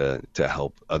wanting to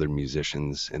help other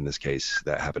musicians, in this case,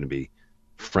 that happen to be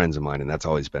friends of mine, and that's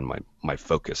always been my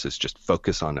focus, is just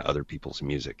focus on other people's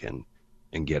music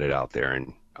and get it out there.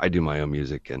 And I do my own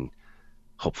music, and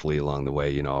hopefully along the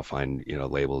way, I'll find,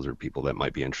 labels or people that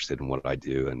might be interested in what I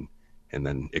do, and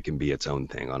then it can be its own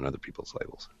thing on other people's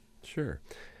labels. Sure.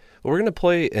 Well, we're going to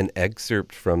play an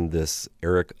excerpt from this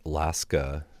Eric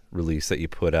Laska release that you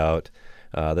put out.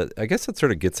 That I guess that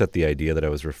sort of gets at the idea that I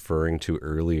was referring to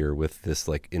earlier, with this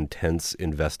like intense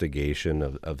investigation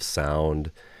of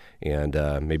sound, and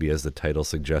maybe as the title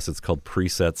suggests, it's called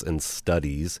Presets and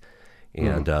Studies,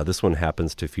 and this one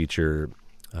happens to feature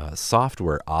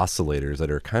software oscillators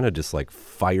that are kind of just like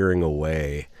firing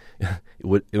away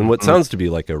in what sounds to be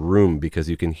like a room, because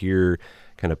you can hear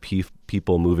kind of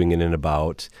people moving in and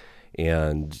about.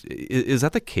 And is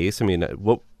that the case? I mean,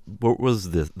 what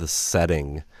was the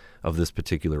setting of this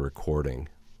particular recording?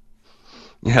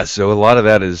 Yeah, so a lot of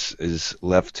that is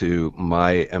left to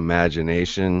my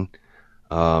imagination,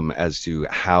 as to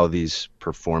how these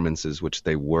performances, which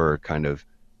they were, kind of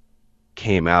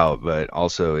came out, but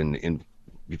also in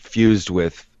fused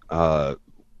with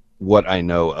what I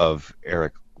know of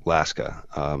Eric Laska,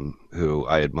 who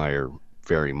I admire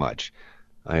very much.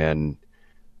 And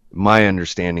my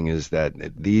understanding is that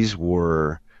these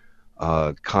were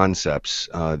concepts,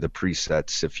 the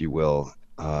presets, if you will,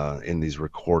 in these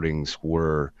recordings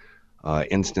were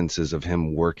instances of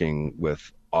him working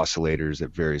with oscillators at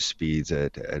various speeds,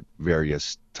 at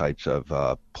various types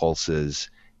of pulses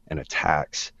and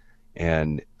attacks,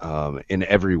 and in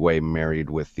every way married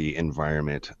with the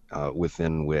environment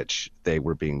within which they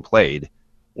were being played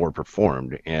or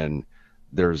performed. And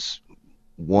there's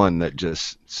one that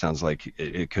just sounds like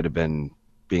it could have been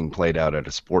being played out at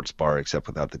a sports bar, except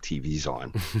without the TVs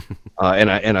on.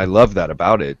 And I love that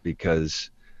about it, because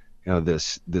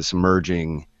this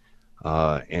merging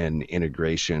and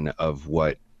integration of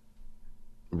what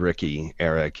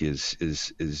Eric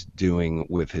is doing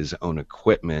with his own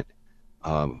equipment,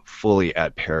 fully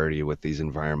at parity with these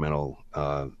environmental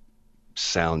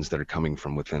sounds that are coming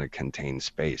from within a contained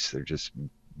space. They're just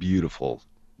beautiful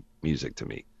music to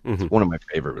me. Mm-hmm. It's one of my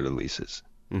favorite releases.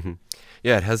 Mm-hmm.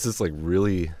 Yeah, it has this like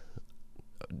really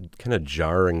kind of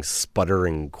jarring,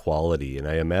 sputtering quality, and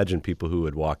I imagine people who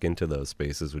would walk into those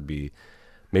spaces would be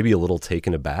maybe a little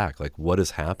taken aback, like, what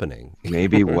is happening?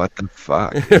 Maybe what the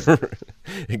fuck?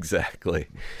 Exactly.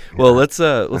 Well, let's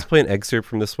play an excerpt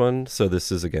from this one. So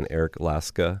this is, again, Eric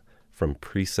Laska from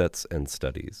Presets and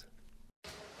Studies.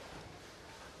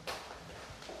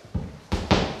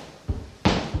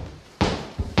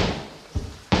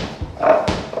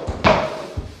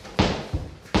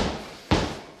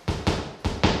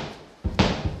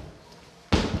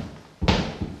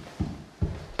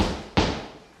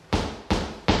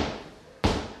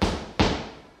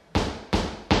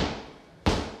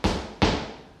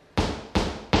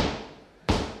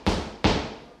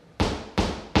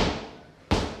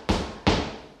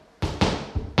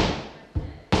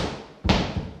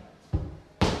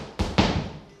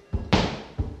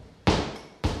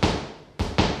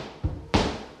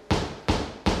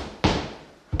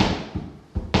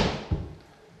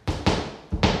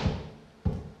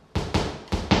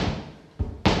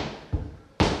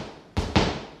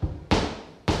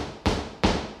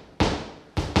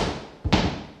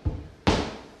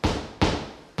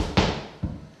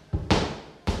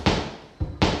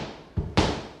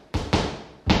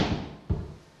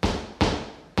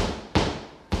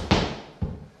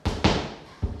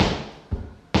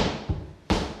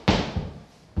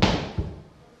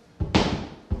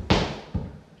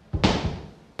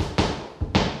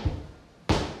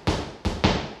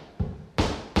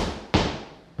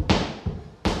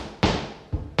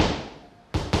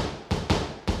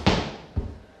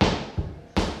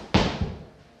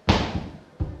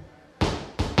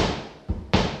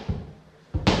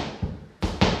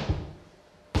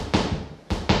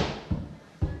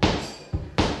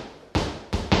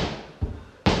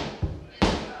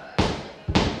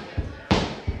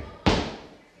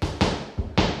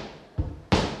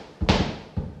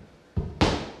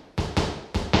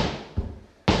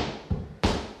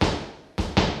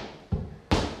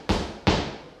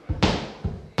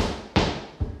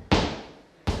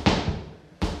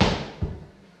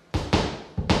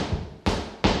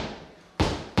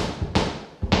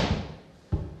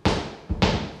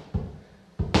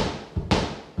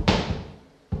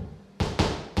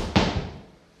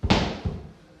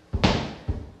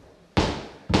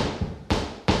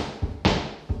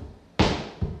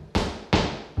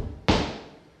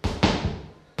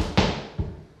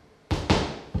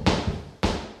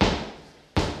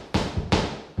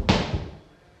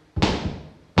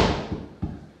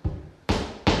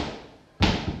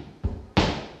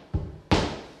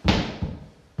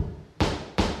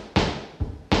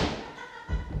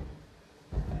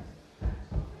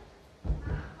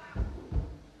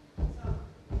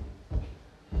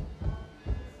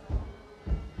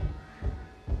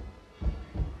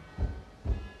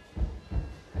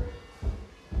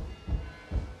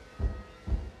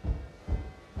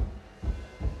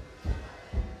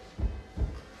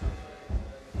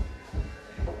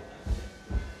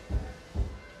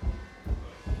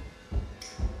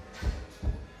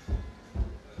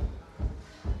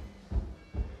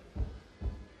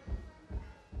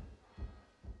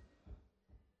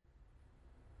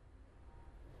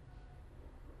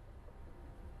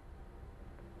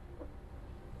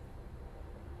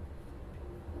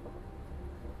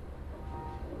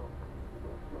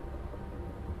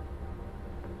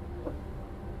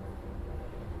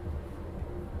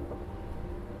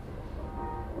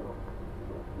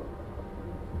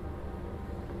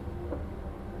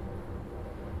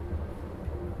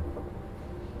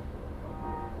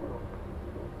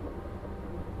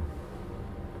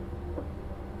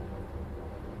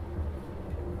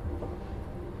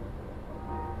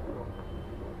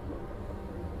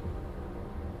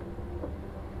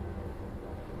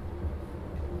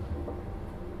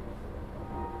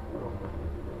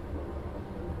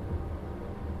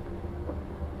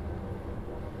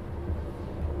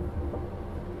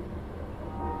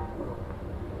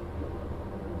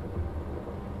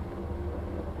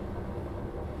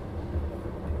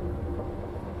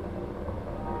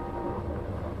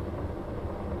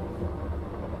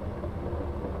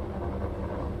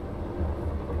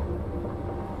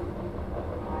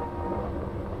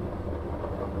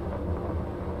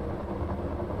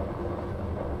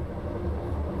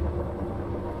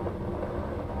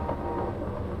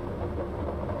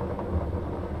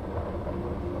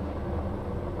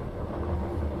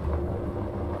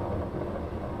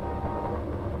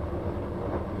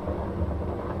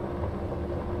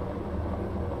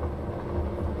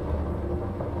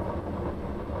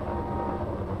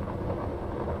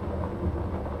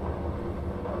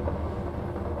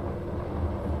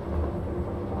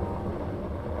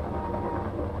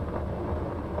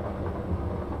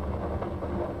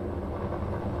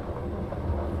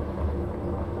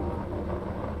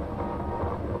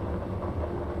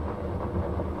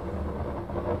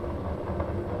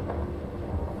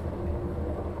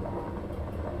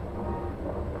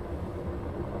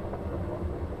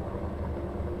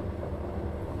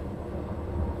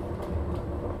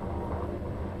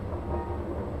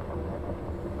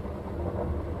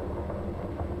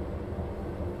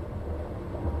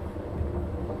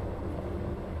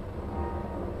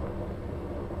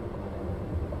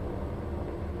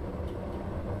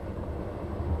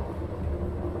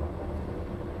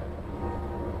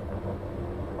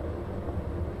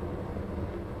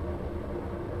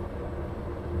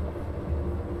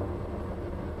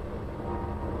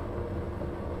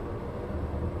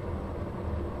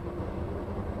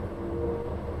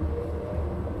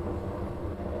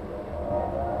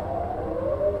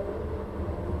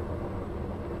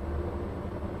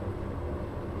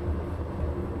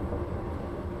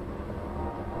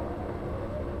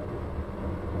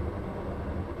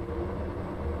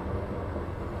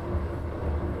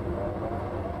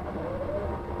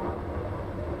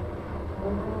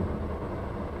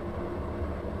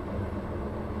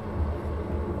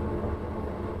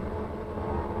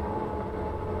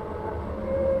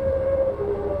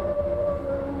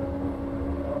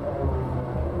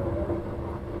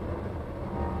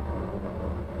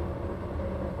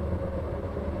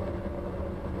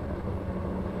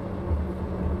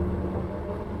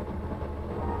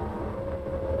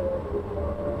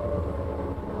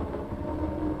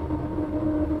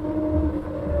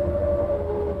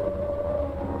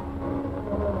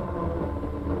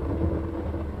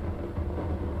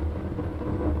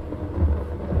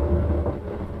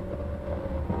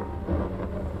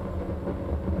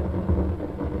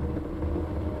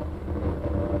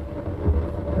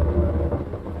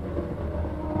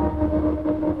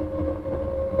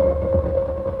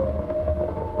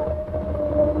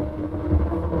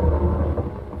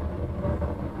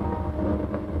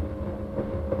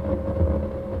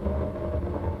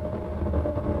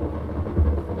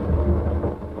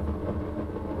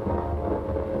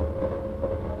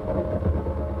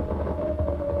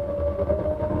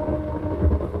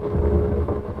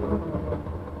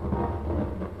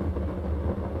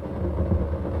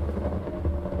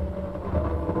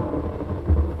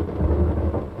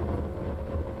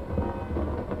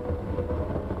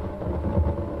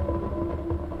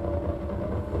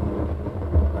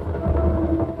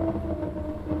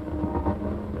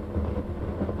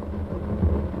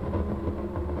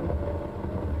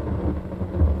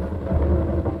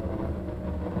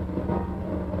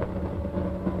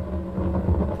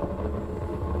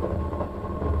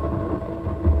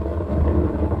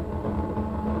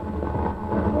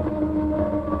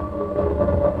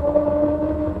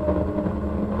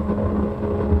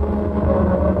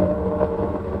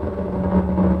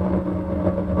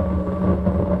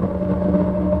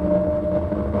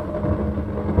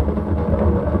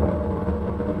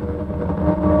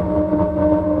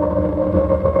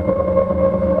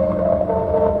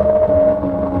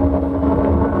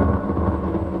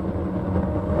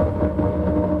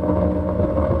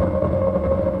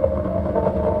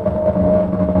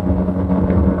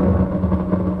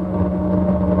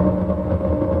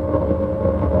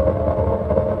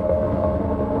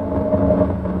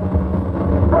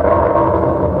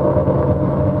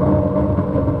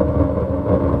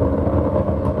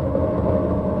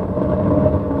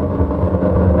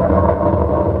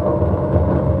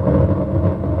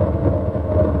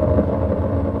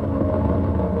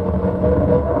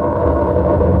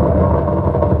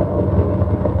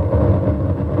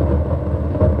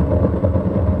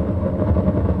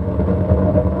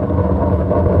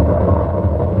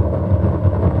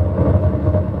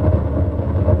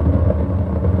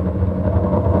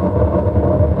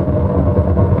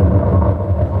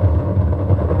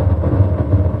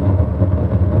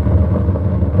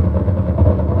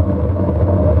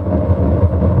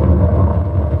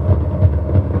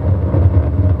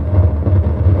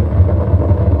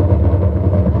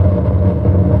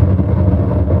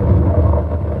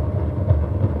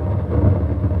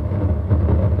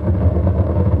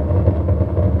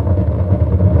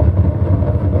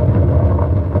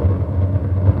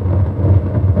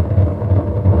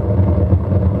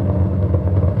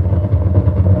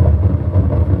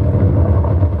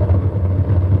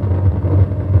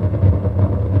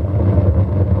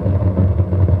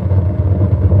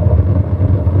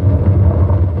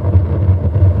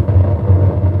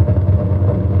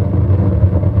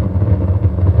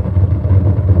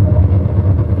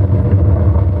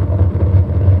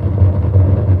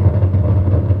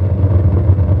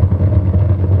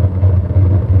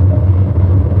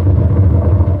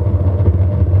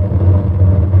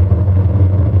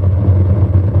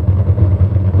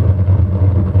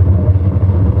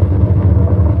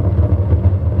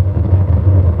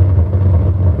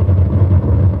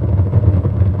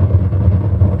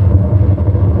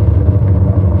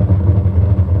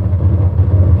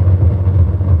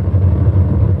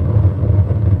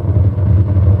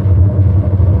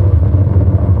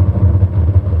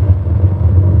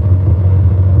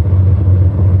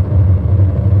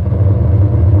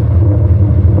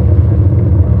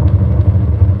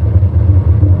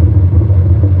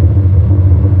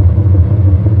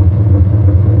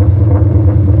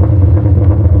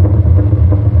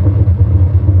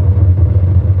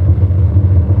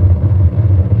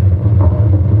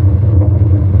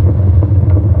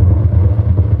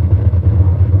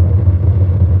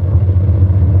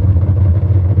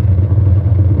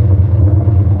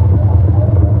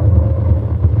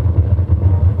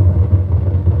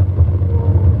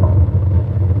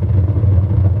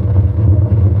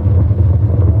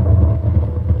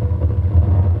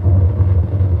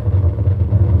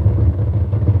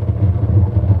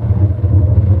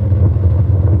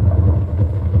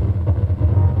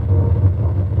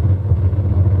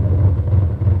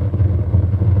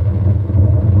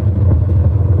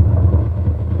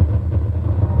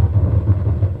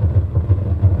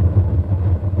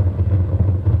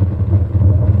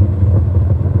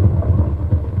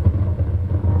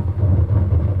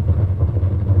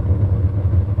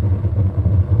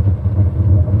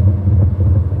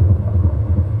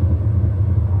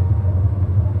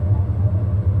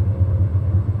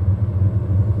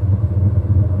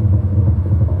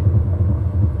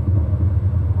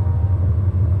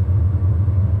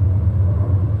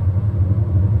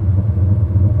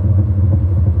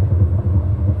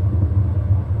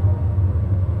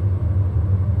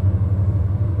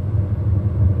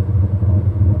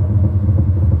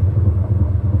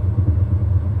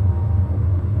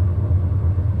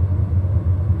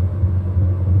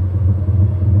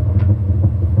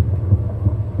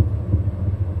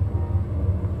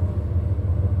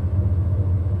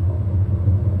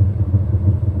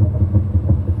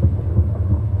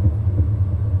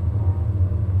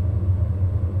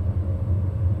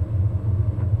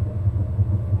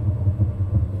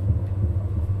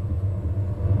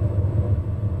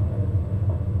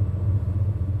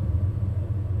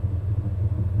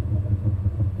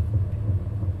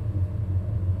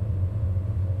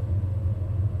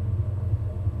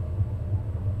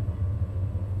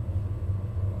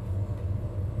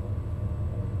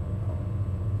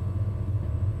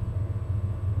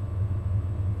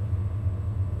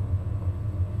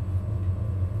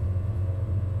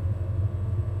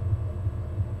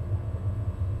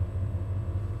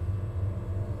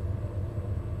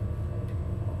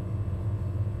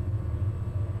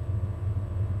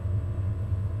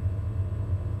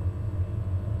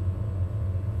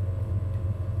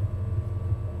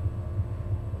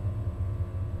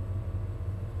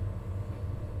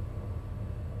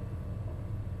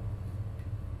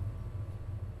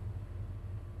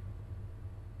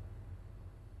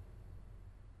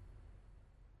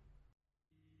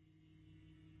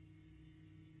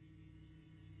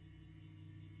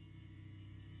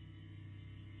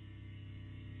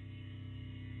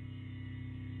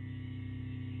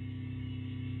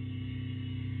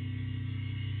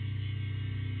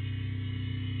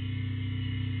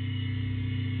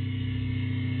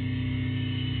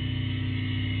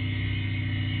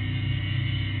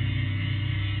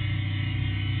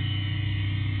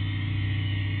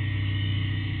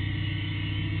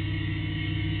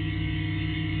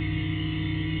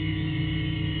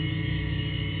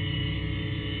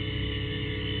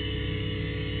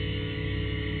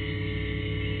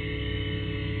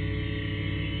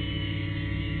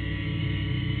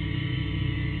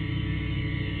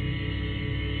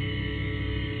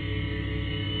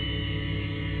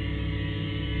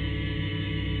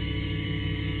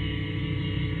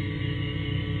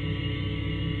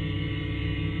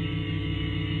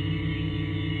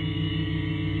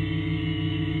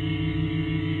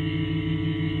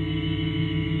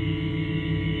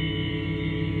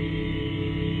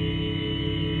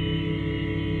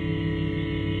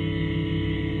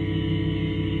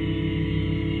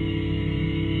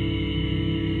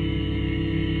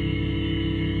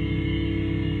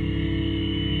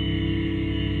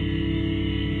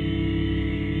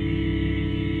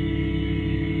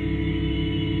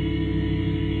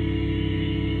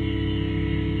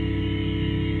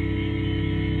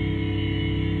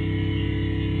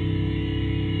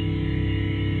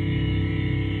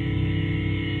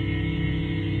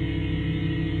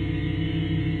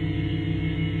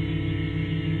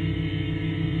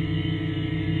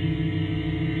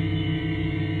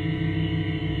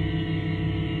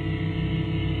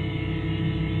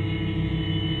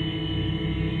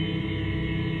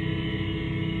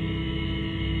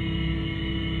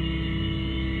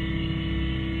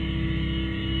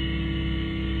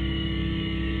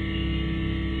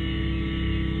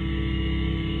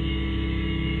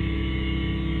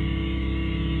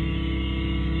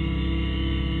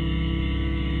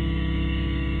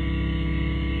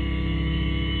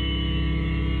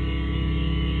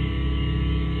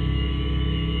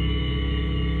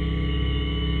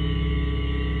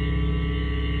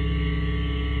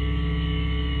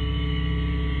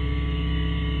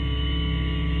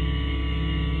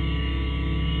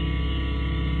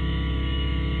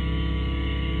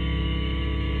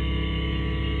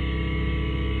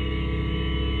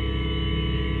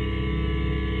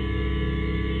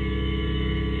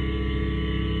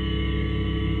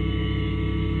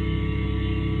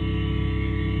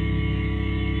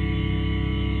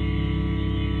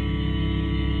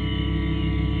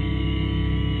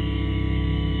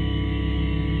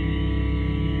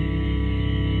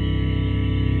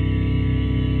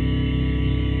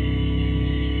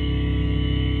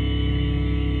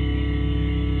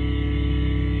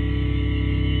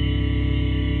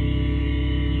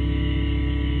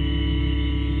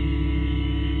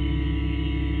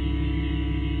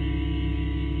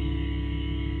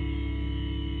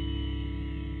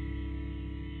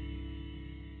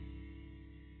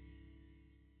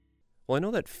 Well, I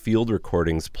know that field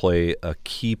recordings play a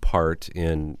key part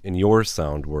in your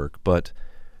sound work, but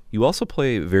you also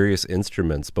play various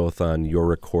instruments, both on your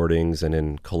recordings and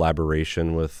in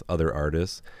collaboration with other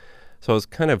artists. So I was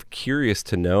kind of curious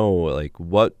to know, like,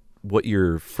 what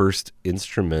your first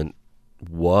instrument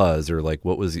was, or like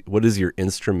what is your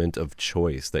instrument of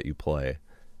choice that you play?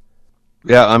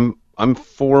 Yeah, I'm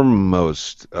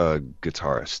foremost a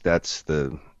guitarist. That's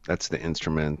the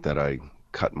instrument that I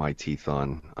cut my teeth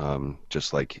on.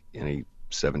 Just like any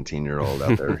 17-year-old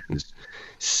out there who's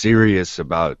serious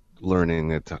about learning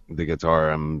the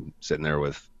guitar, I'm sitting there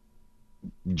with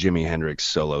Jimi Hendrix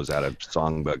solos out of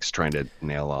songbooks trying to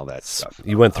nail all that stuff.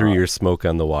 You went through your smoke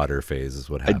on the water phase, is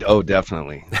what happened. Oh,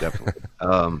 definitely, definitely.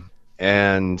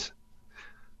 And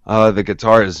the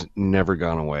guitar has never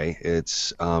gone away.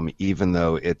 It's even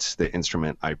though it's the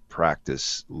instrument I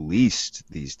practice least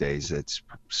these days, it's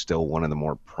still one of the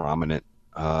more prominent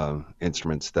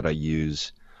instruments that I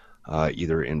use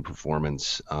either in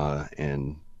performance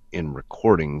and in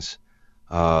recordings.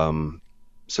 So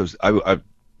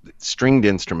stringed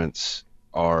instruments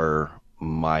are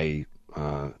my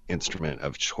instrument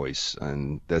of choice,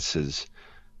 and this has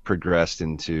progressed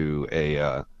into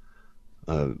a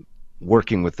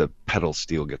working with a pedal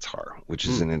steel guitar, which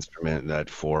is an instrument that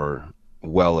for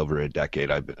well over a decade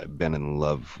I've been in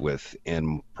love with,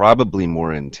 and probably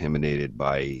more intimidated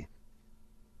by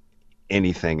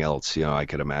anything else I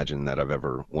could imagine that I've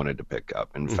ever wanted to pick up.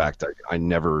 In fact, I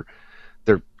never.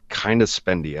 They're kind of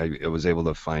spendy. I was able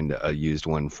to find a used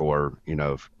one for an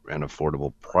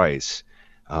affordable price,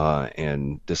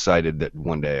 and decided that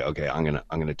one day, okay, I'm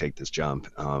gonna take this jump,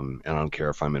 and I don't care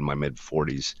if I'm in my mid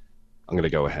 40s. I'm going to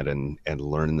go ahead and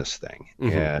learn this thing.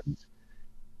 And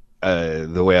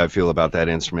the way I feel about that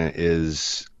instrument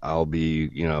is I'll be,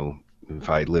 if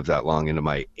I live that long into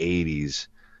my 80s,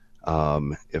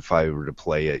 if I were to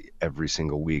play it every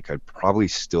single week, I'd probably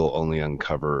still only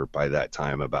uncover by that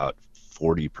time about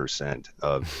 40%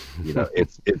 of,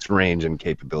 its range and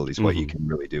capabilities, what you can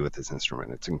really do with this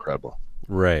instrument. It's incredible.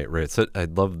 Right. So I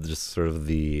love just sort of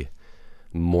the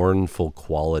mournful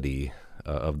quality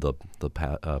of the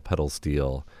pedal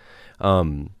steel.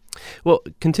 Well,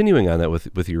 continuing on that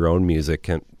with your own music,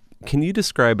 can you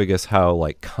describe, I guess, how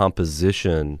like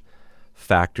composition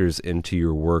factors into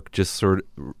your work, just sort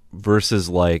of versus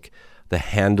like the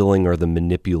handling or the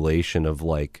manipulation of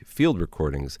like field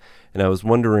recordings? And I was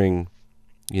wondering,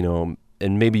 and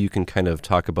maybe you can kind of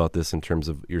talk about this in terms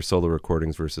of your solo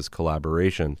recordings versus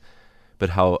collaboration,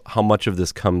 but how much of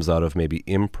this comes out of maybe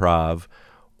improv,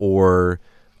 or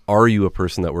are you a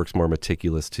person that works more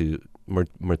meticulously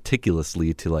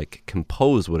to like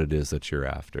compose what it is that you're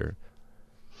after?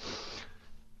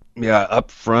 Yeah,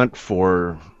 up front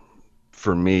for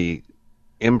me,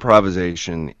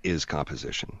 improvisation is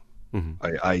composition.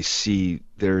 I see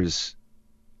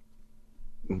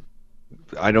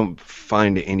I don't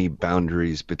find any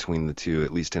boundaries between the two,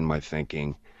 at least in my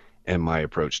thinking and my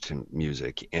approach to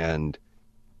music. And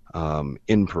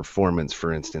in performance,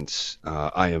 for instance,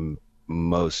 I am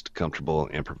most comfortable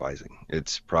improvising.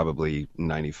 It's probably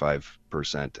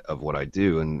 95% of what I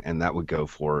do, and that would go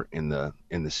for in the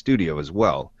studio as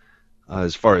well.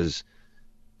 As far as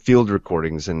field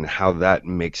recordings and how that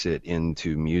makes it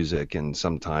into music, and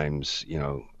sometimes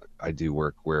I do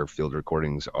work where field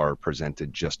recordings are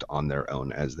presented just on their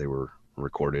own as they were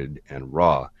recorded and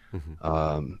raw.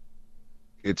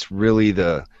 It's really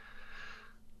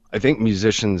I think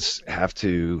musicians have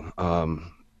to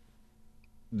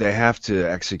they have to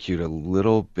execute a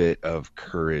little bit of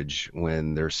courage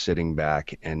when they're sitting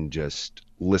back and just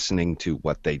listening to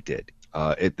what they did.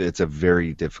 It's a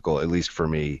very difficult, at least for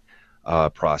me,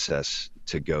 process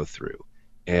to go through.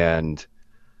 And,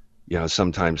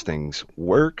 sometimes things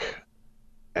work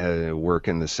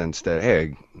in the sense that,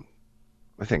 hey,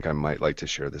 I think I might like to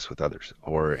share this with others.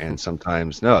 And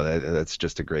sometimes, no, that's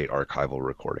just a great archival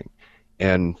recording.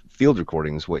 And field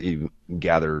recordings, what you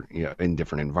gather, in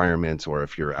different environments, or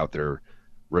if you're out there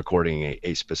recording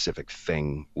a specific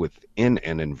thing within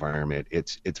an environment,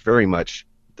 it's very much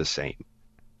the same.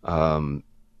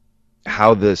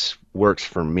 How this works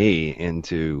for me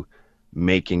into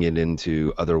making it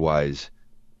into otherwise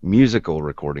musical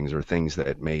recordings, or things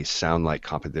that may sound like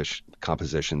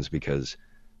compositions because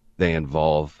they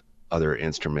involve other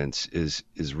instruments,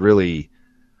 is really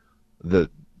the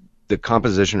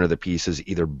composition or the piece is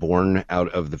either born out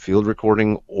of the field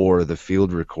recording, or the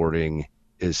field recording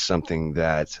is something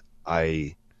that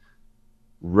I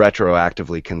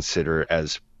retroactively consider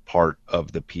as part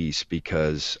of the piece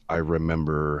because I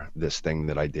remember this thing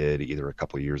that I did either a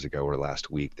couple of years ago or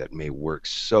last week that may work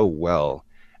so well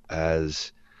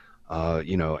as a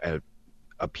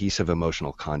a piece of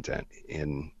emotional content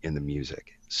in the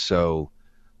music. So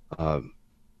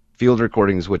field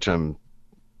recordings, which I'm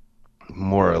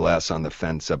more or less on the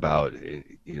fence about,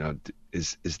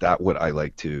 is that what I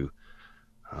like to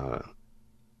uh,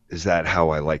 is that how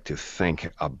I like to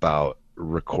think about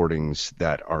recordings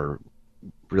that are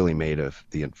really made of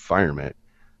the environment?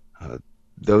 Uh,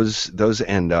 those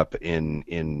end up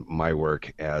in my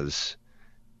work as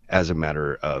a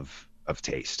matter of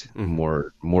taste,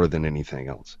 Mhm. more than anything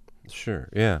else. Sure.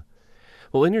 Yeah.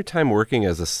 Well, in your time working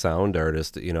as a sound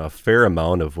artist, a fair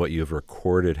amount of what you've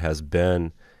recorded has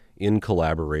been in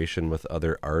collaboration with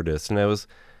other artists. And I was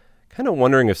kind of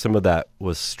wondering if some of that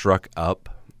was struck up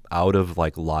out of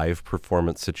like live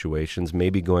performance situations,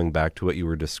 maybe going back to what you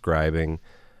were describing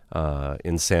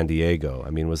in San Diego.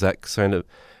 I mean, was that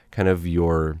kind of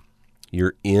your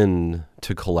in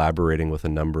to collaborating with a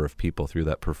number of people through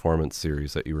that performance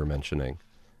series that you were mentioning?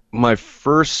 My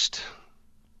first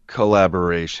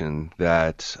collaboration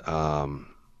that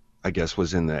I guess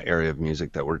was in the area of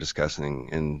music that we're discussing,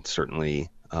 and certainly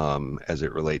as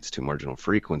it relates to marginal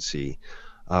frequency,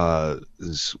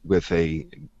 is with a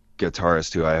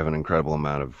guitarist who I have an incredible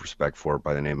amount of respect for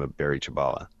by the name of Barry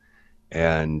Chibala.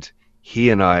 And he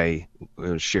and I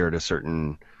shared a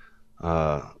certain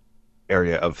uh,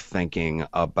 area of thinking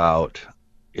about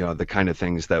the kind of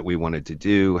things that we wanted to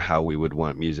do, how we would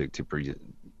want music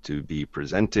to be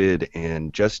presented,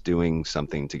 and just doing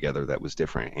something together that was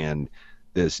different. And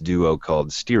this duo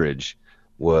called Steerage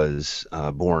was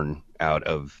born out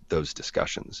of those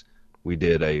discussions. We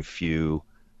did a few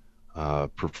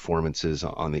performances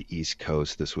on the East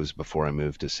Coast. This was before I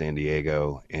moved to San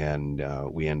Diego, and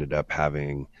we ended up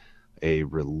having a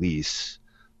release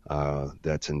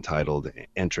that's entitled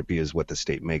 "Entropy is What the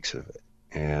State Makes of It,"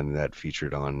 and that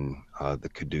featured on the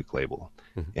Kaduk label.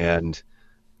 Mhm. And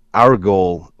our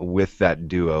goal with that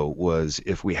duo was,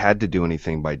 if we had to do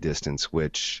anything by distance,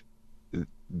 which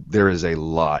there is a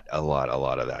lot of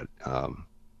that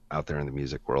out there in the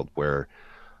music world, where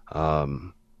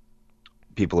um,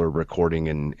 people are recording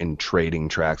and trading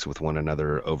tracks with one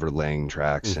another, overlaying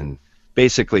tracks, Mhm. and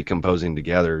basically composing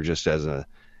together just as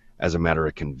a matter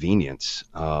of convenience.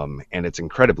 And it's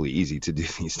incredibly easy to do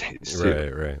these days too.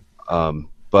 Right, right.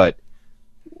 But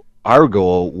our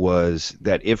goal was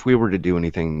that if we were to do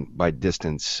anything by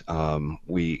distance,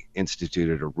 we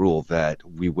instituted a rule that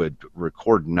we would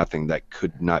record nothing that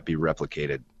could not be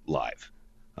replicated live.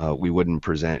 We wouldn't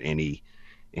present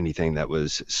anything that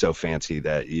was so fancy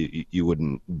that you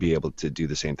wouldn't be able to do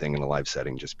the same thing in a live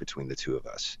setting just between the two of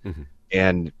us. Mhm.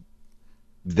 And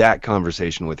that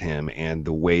conversation with him and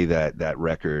the way that that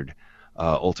record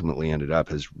ultimately ended up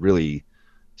has really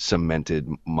cemented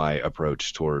my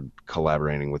approach toward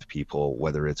collaborating with people,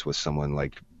 whether it's with someone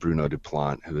like Bruno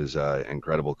Duplant, who is an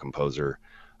incredible composer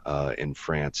in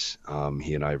France.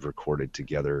 He and I have recorded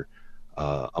together,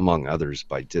 among others,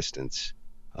 by distance.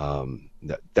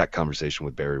 That conversation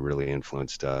with Barry really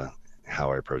influenced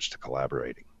how I approached to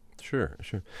collaborating. Sure,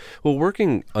 sure. Well,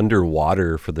 working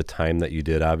underwater for the time that you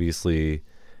did obviously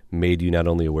made you not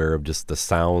only aware of just the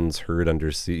sounds heard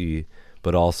undersea,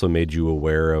 but also made you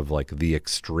aware of like the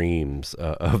extremes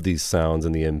of these sounds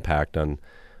and the impact on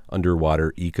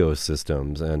underwater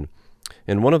ecosystems.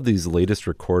 And one of these latest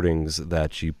recordings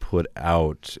that you put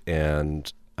out,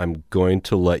 and I'm going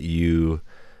to let you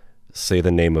say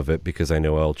the name of it because I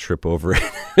know I'll trip over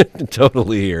it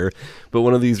totally here. But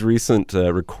one of these recent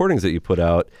recordings that you put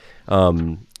out,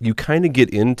 you kind of get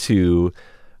into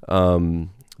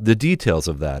the details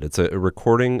of that. It's a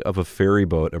recording of a ferry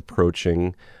boat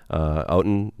approaching out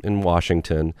in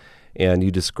Washington, and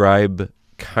you describe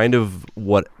kind of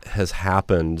what has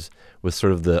happened with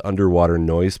sort of the underwater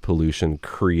noise pollution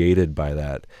created by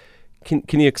that.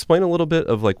 Can you explain a little bit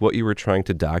of like what you were trying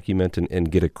to document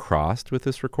and get across with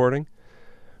this recording?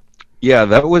 Yeah,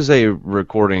 that was a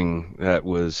recording that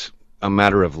was a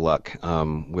matter of luck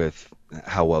with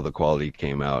how well the quality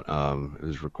came out. It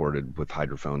was recorded with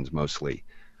hydrophones mostly,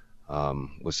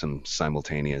 with some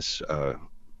simultaneous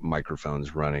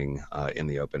microphones running in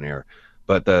the open air.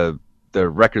 But the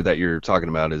record that you're talking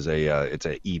about is it's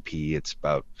a EP. It's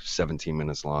about 17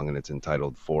 minutes long, and it's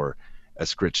entitled "For a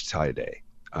Scritch Tide,"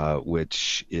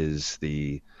 which is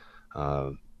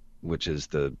uh,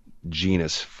 the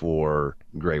genus for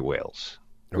gray whales,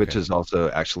 which Okay. is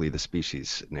also actually the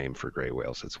species name for gray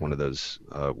whales. It's one of those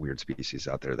weird species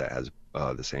out there that has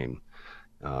the same.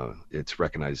 It's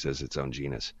recognized as its own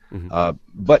genus. Hmm.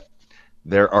 But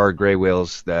there are gray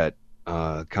whales that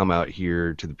come out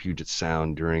here to the Puget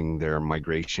Sound during their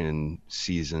migration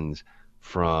seasons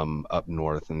from up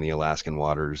north in the Alaskan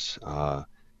waters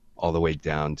all the way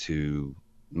down to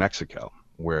Mexico,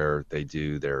 where they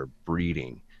do their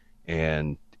breeding.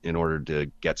 And in order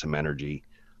to get some energy,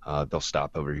 they'll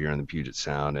stop over here in the Puget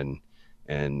Sound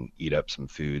and eat up some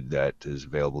food that is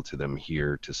available to them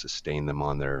here to sustain them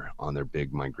on their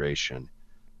big migration.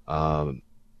 Um,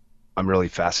 I'm really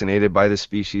fascinated by this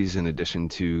species in addition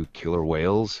to killer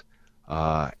whales.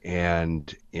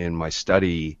 And in my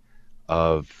study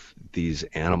of these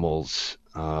animals,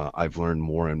 I've learned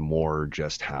more and more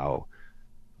just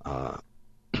uh,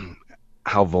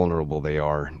 how vulnerable they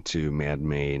are to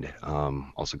man-made,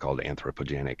 also called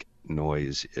anthropogenic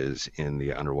noise, is in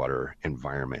the underwater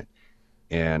environment.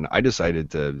 And I decided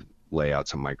to lay out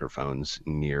some microphones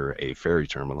near a ferry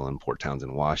terminal in Port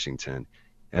Townsend, Washington.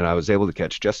 And I was able to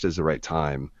catch just as the right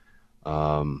time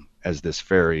as this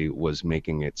ferry was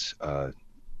making its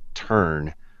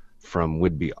turn from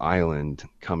Whidbey Island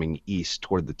coming east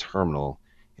toward the terminal.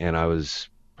 And I was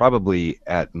probably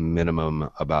at minimum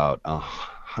about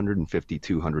 150,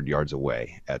 200 yards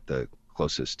away at the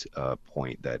closest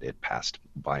point that it passed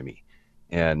by me.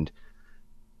 And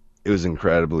it was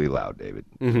incredibly loud, David.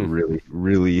 Really,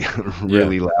 really,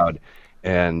 really loud.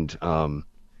 And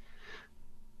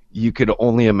you could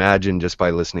only imagine just by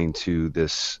listening to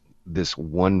this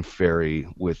one ferry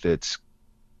with its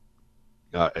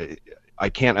I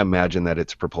can't imagine that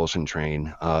its propulsion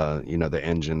train, the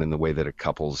engine and the way that it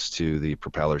couples to the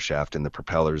propeller shaft and the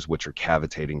propellers, which are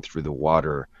cavitating through the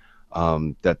water,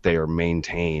 that they are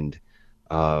maintained,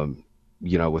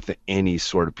 with any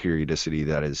sort of periodicity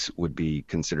that would be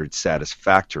considered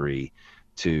satisfactory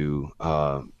to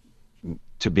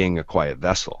being a quiet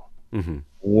vessel. Mm-hmm.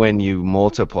 When you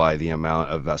multiply the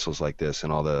amount of vessels like this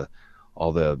and all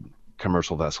the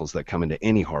commercial vessels that come into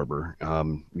any harbor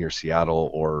near Seattle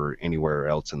or anywhere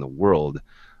else in the world,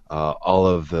 all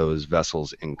of those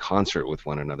vessels in concert with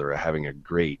one another are having a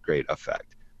great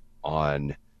effect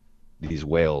on these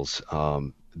whales,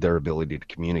 their ability to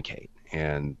communicate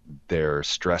and their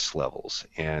stress levels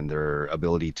and their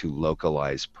ability to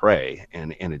localize prey.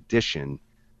 And in addition,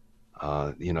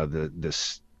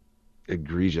 this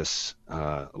egregious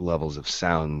levels of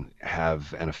sound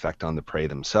have an effect on the prey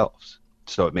themselves.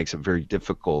 So it makes it very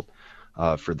difficult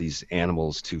for these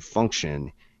animals to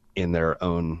function in their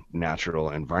own natural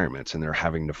environments, and they're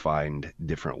having to find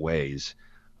different ways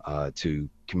to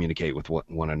communicate with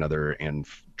one another and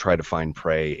try to find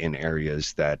prey in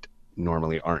areas that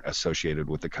normally aren't associated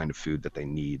with the kind of food that they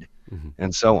need,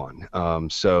 and so on.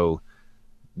 So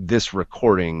this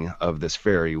recording of this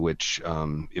ferry, which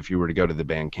if you were to go to the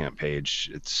Bandcamp page,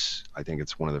 I think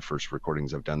it's one of the first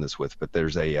recordings I've done this with, but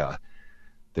there's a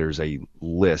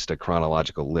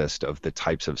chronological list of the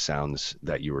types of sounds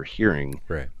that you were hearing,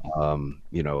 right?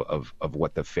 Of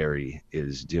what the ferry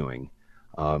is doing.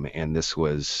 And this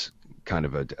was kind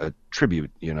of a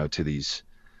tribute,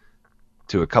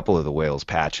 to a couple of the whales.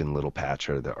 Patch and Little Patch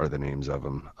are the names of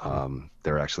them.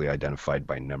 They're actually identified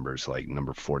by numbers, like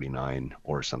number 49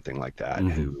 or something like that,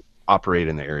 who operate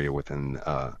in the area within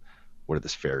where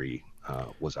this ferry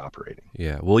was operating.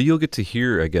 Yeah, well, you'll get to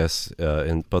hear, I guess,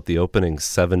 in about the opening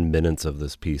 7 minutes of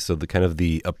this piece. So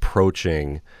the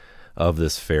approaching of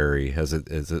this ferry as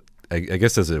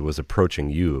it was approaching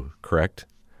you, correct?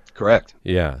 Correct.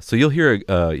 Yeah. So you'll hear,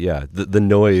 the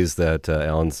noise that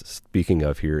Alan's speaking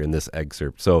of here in this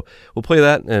excerpt. So we'll play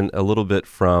that and a little bit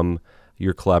from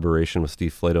your collaboration with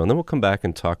Steve Flato, and then we'll come back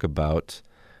and talk about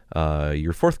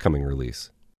your forthcoming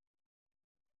release.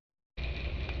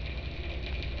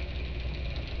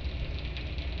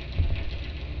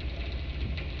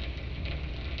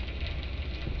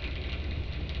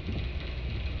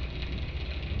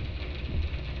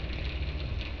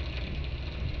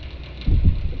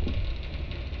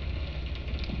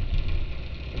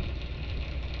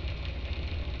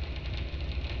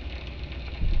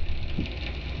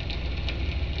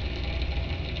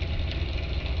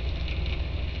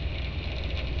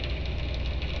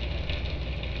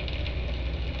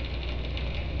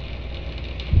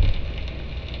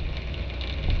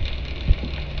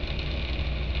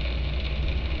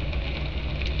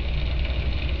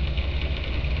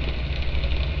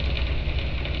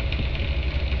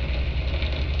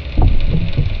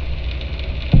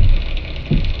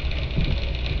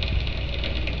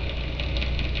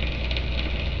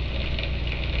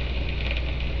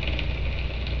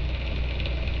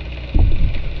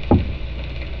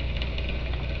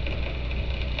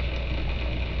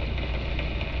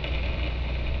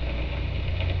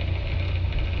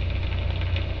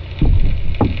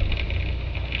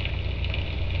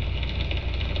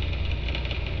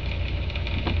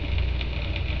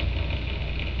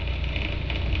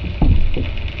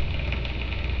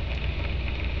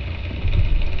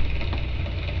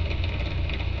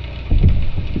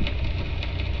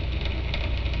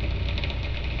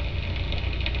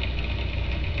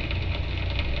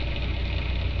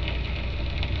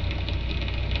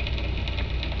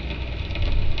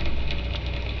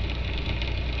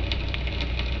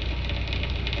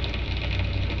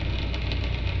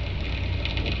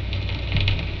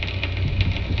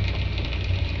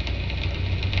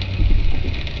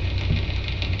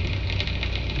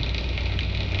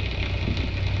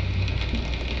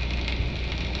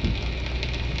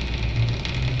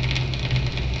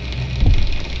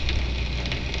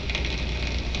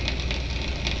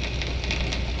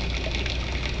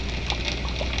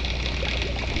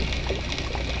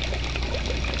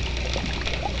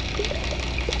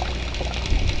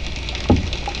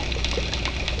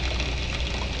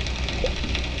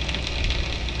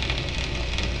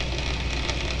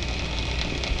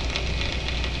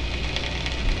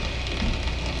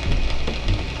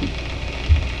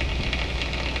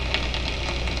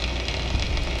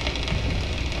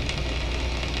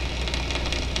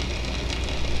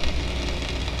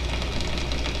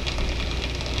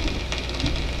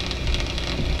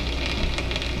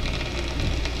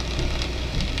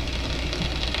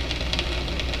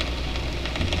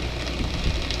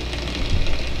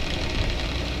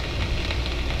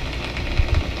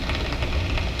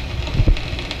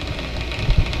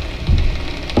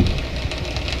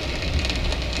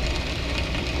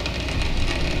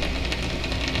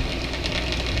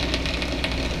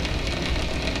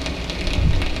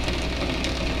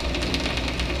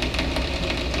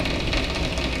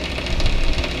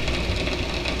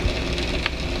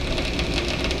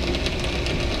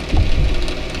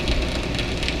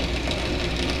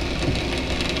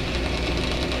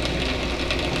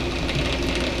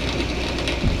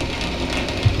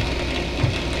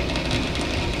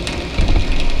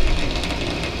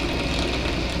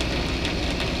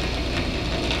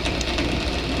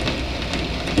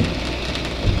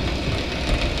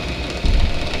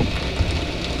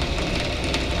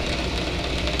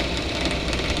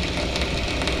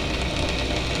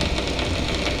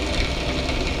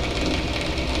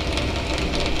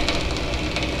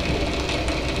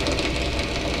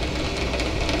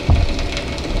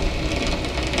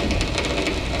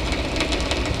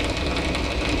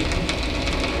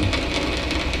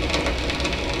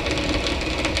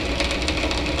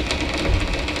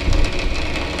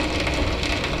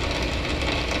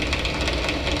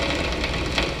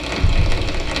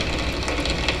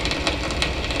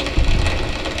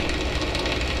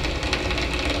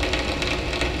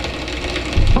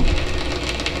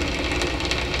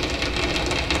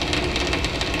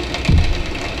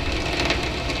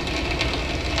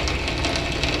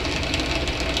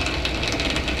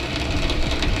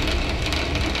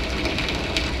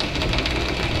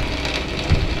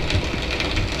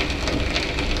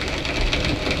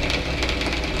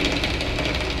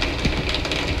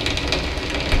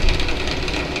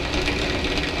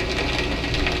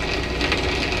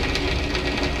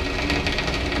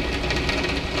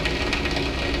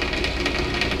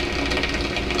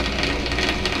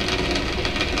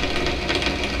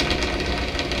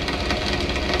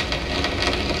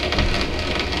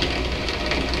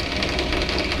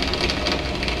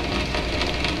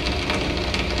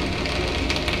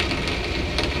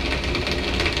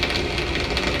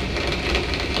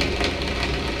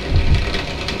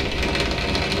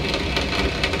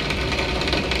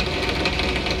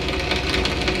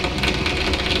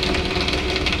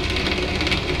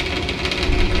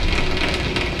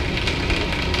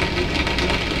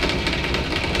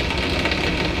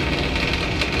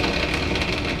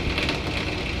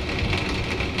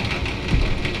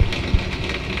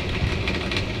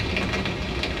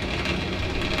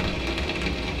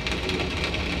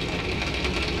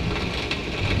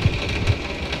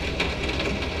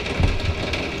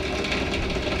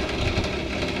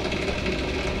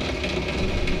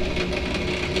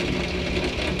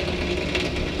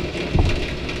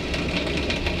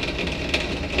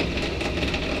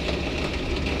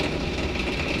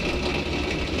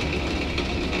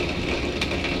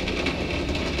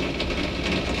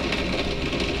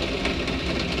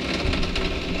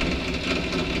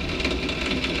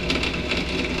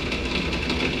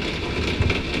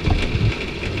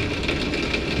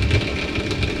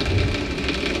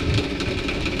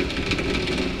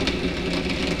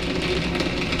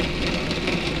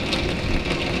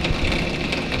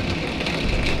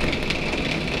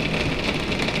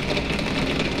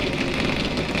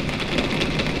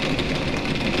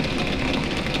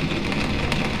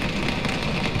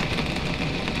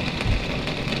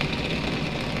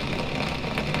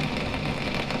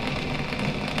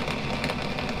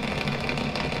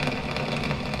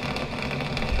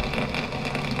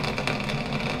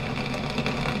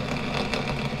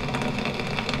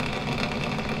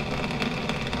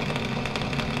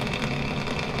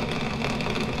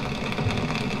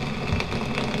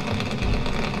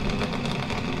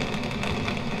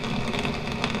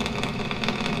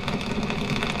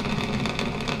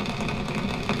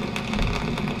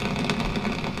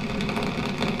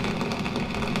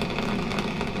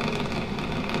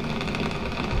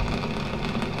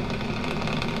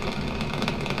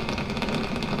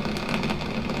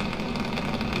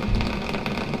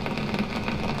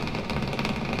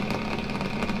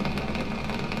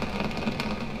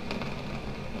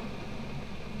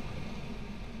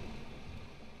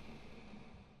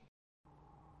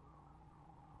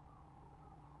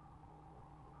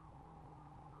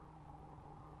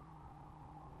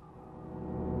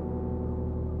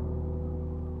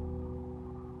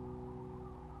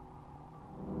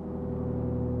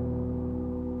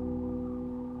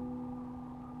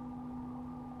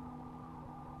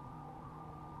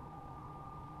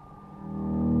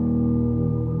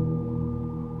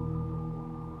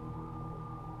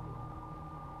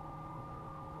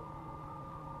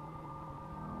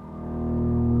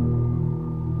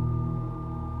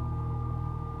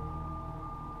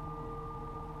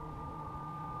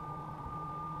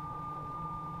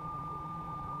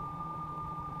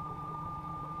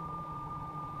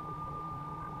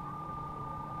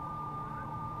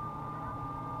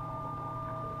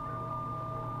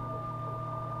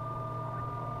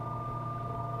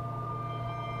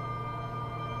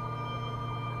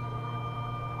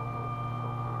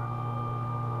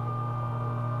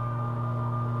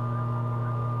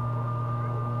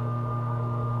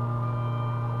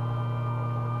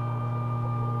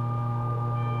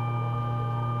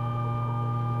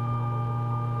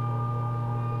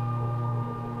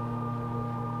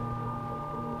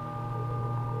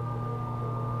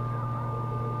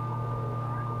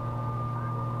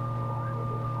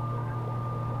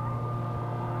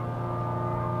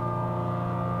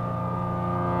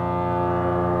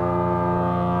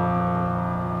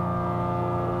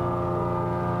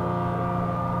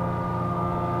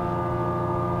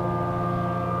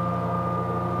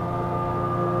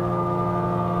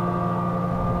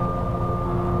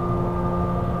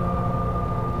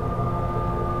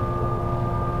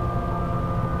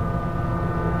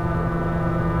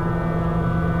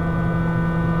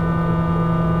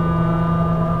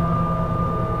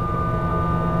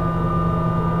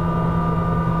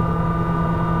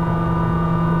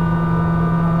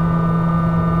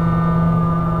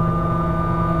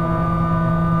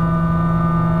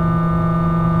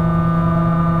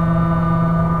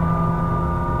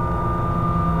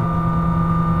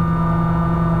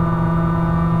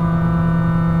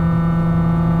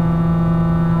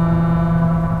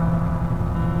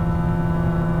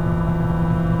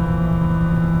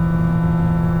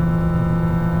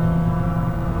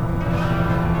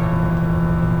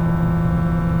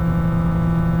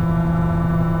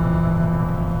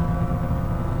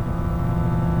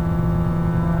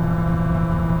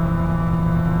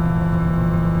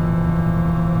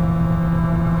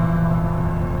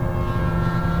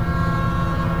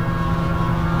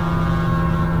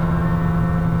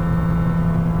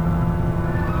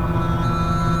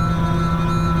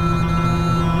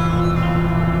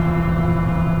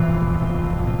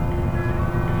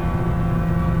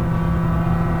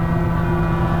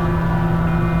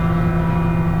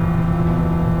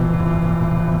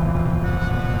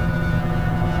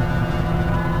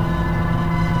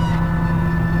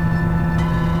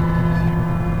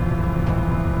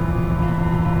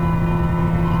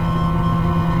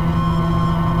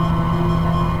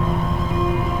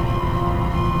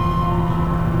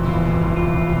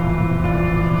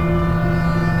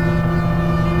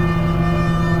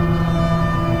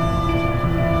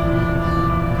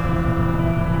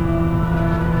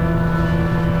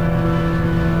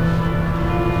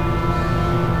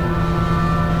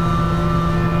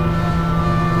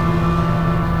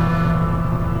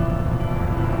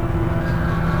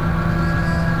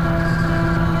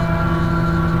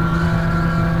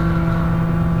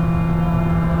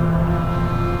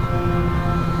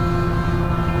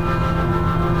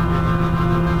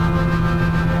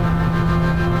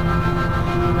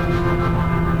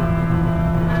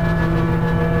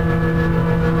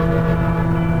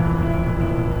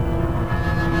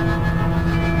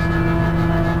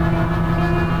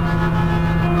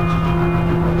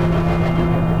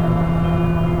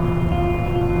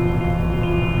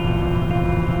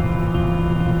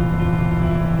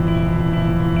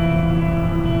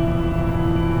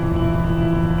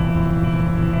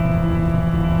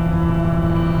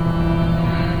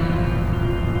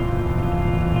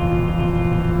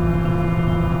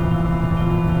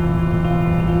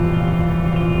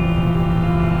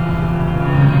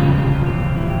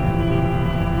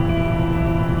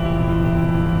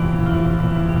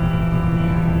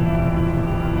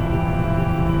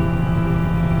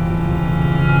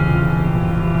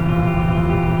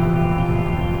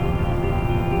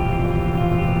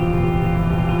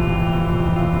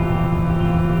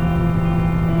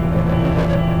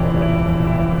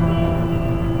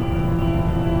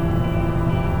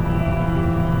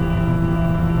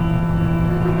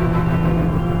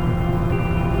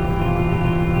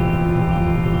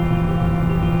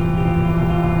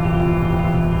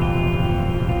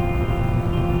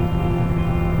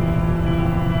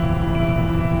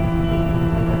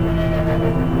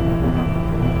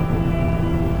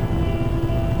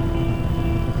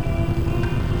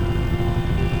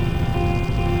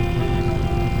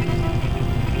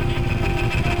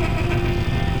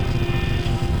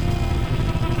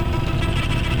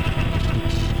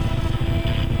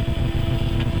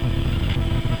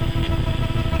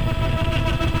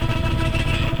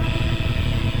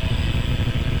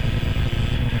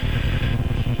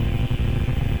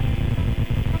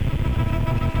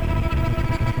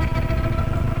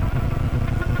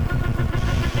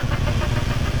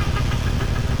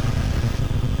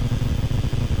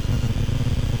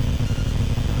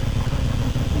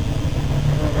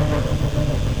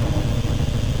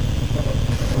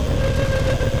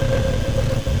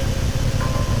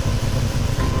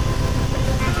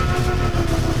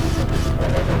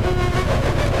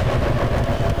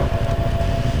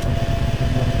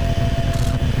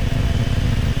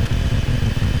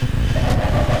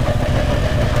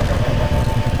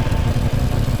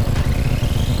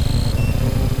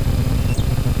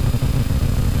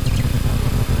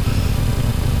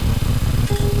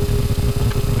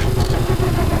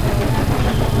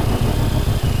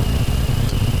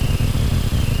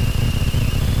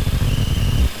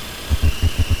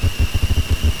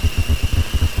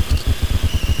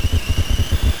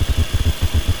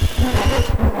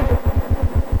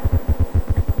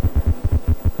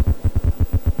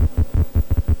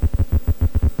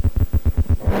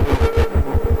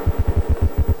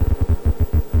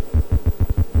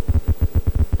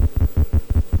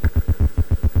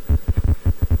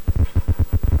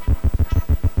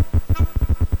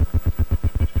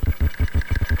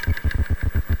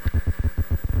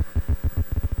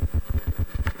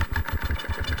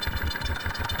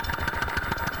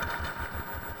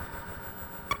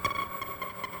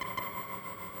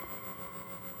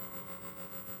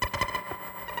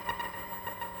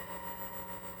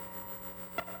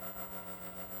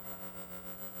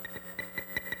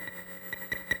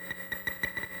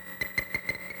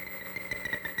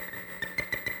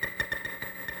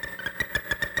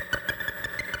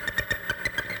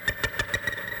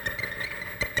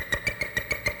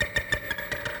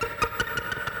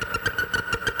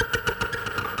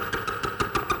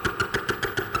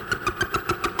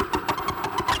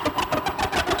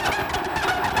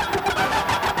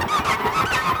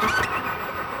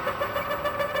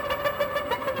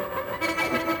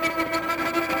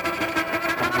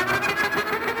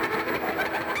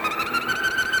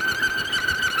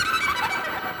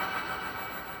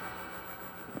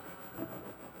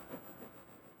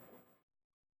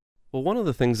 Well, one of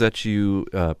the things that you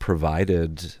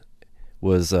provided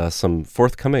was some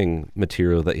forthcoming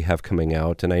material that you have coming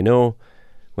out. And I know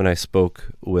when I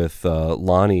spoke with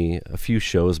Lonnie a few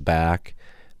shows back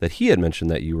that he had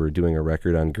mentioned that you were doing a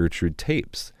record on Gertrude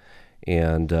Tapes.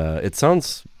 And it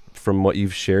sounds from what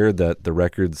you've shared that the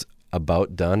record's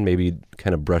about done, maybe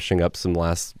kind of brushing up some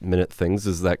last minute things.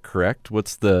 Is that correct?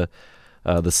 What's the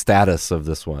status of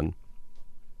this one?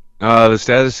 The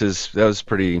status is that was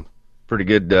pretty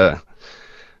good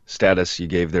status you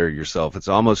gave there yourself. It's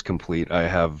almost complete. I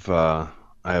have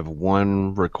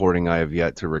one recording I have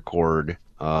yet to record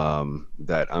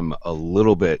that I'm a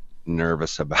little bit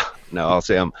nervous about. No, I'll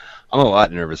say I'm a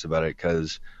lot nervous about it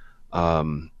because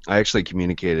I actually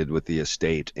communicated with the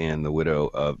estate and the widow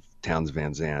of Townes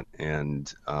Van Zandt,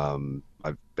 and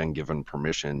I've been given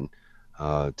permission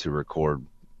to record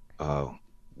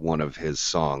one of his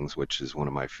songs, which is one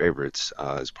of my favorites,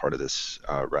 as part of this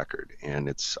record. And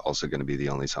it's also going to be the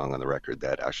only song on the record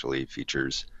that actually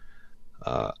features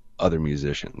other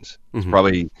musicians. It's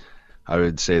probably, I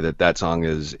would say that song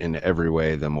is in every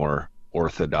way the more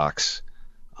orthodox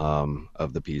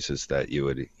of the pieces that you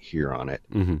would hear on it.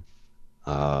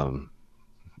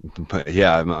 But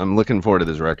yeah, I'm looking forward to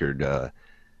this record to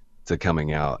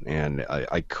coming out, and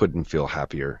I couldn't feel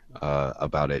happier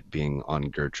about it being on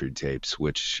Gertrude Tapes,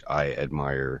 which I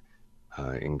admire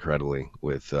incredibly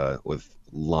with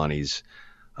Lonnie's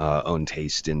own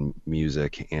taste in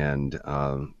music, and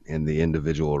the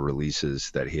individual releases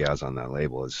that he has on that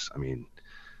label is, I mean,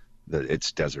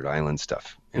 it's desert island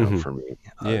stuff, for me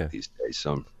these days.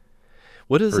 So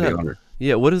what is that? Honored.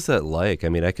 Yeah, what is that like? I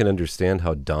mean, I can understand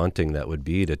how daunting that would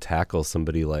be to tackle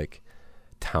somebody like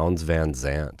Townes Van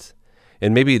Zandt.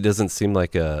 And maybe it doesn't seem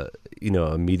like a,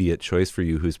 immediate choice for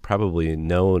you, who's probably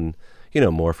known,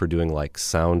 more for doing like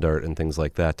sound art and things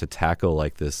like that, to tackle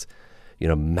like this,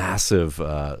 massive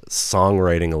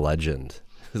songwriting legend.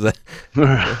 Is that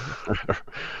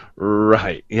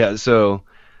right? Yeah. So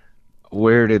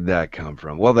where did that come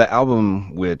from? Well, the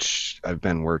album, which I've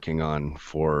been working on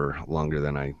for longer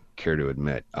than I care to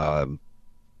admit,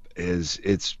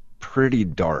 it's pretty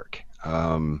dark.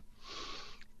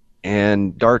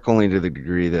 And dark only to the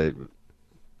degree that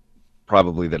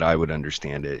probably that I would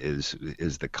understand it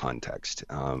is the context,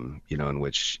 in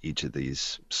which each of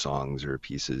these songs or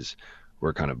pieces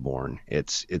were kind of born.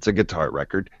 It's a guitar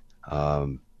record,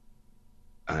 and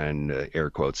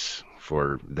air quotes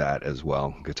for that as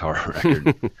well, guitar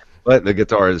record. But the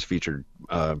guitar is featured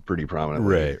pretty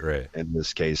prominently. Right. In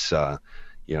this case, the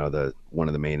one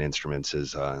of the main instruments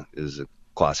is a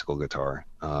classical guitar,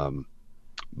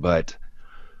 but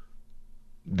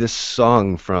this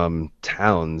song from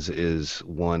Townes is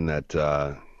one that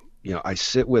I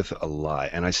sit with a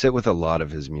lot, and I sit with a lot of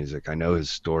his music. I know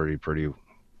his story pretty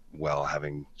well,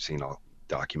 having seen all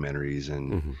documentaries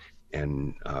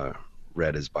and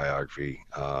read his biography.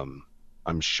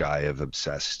 I'm shy of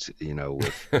obsessed,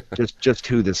 with just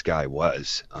who this guy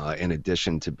was, in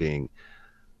addition to being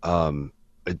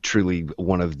truly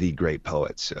one of the great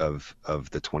poets of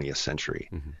the 20th century.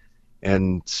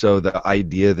 And so the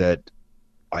idea that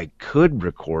I could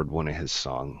record one of his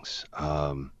songs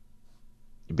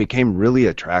became really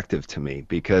attractive to me,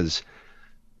 because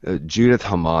Judith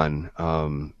Hamann,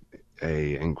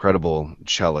 a incredible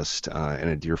cellist and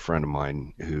a dear friend of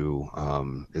mine who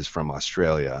is from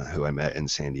Australia, who I met in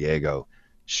San Diego,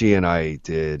 she and I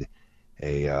did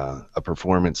a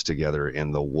performance together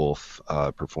in the Wolf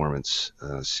performance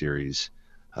series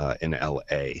in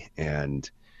LA, and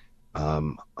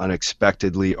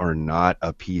unexpectedly or not,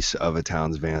 a piece of a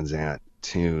Townes Van Zandt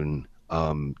tune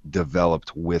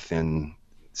developed within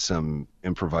some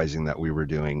improvising that we were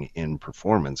doing in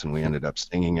performance, and we ended up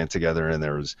singing it together, and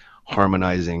there was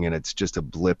harmonizing, and it's just a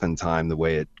blip in time the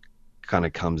way it kind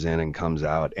of comes in and comes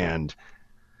out. And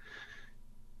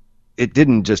it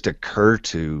didn't just occur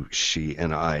to she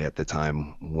and I at the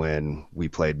time when we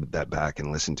played that back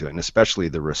and listened to it, and especially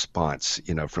the response,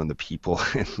 from the people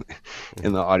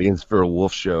in the audience for a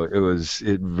Wolf show.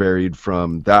 It varied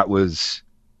from that was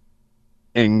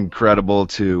incredible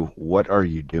to what are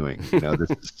you doing?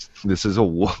 This is a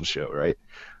Wolf show, right?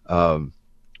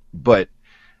 But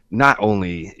not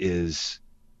only is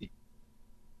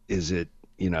it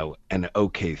an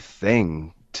okay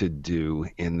thing to do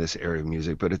in this area of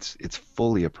music, but it's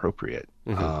fully appropriate.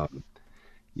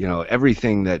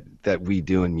 Everything that we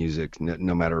do in music,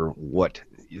 no matter what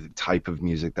type of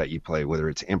music that you play, whether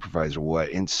it's improvised or what,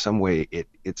 in some way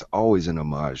it's always an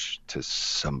homage to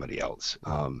somebody else,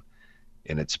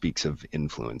 and it speaks of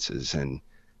influences. And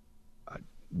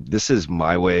this is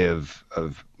my way of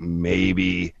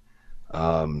maybe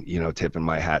tipping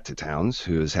my hat to Towns,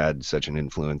 who has had such an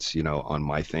influence, on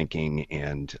my thinking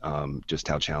and just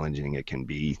how challenging it can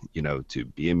be, to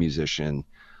be a musician,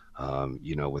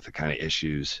 with the kind of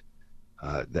issues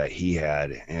that he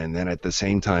had. And then at the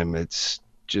same time, it's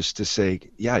just to say,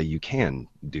 yeah, you can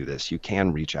do this. You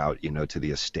can reach out, to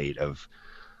the estate of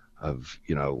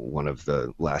one of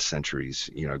the last century's,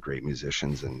 great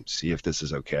musicians and see if this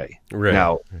is okay. Right.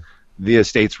 Now, the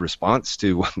estate's response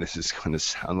to what this is going to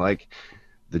sound like,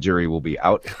 the jury will be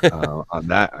out on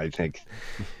that, I think.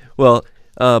 Well,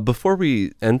 before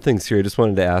we end things here, I just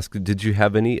wanted to ask, did you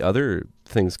have any other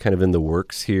things kind of in the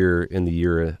works here in the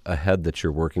year ahead that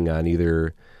you're working on,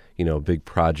 either, big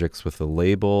projects with the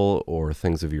label or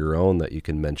things of your own that you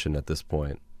can mention at this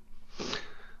point?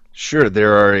 Sure.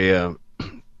 There are a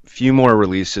few more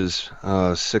releases,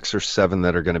 6 or 7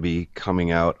 that are going to be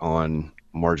coming out on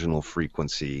Marginal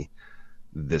Frequency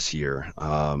this year.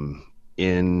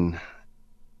 In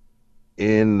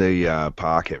the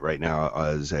pocket right now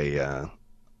is a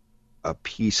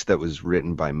piece that was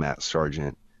written by Matt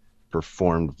Sargent,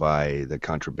 performed by the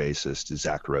contrabassist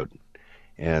Zach Roden.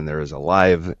 And there is a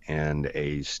live and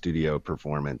a studio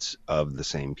performance of the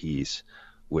same piece,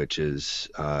 which is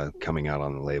coming out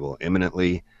on the label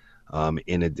imminently,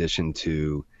 in addition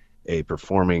to a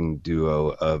performing duo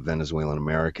of Venezuelan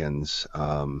Americans,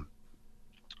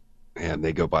 and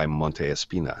they go by Monte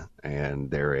Espina,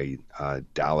 and they're a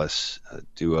Dallas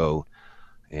duo.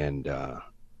 And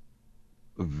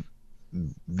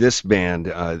this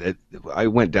band, I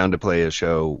went down to play a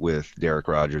show with Derek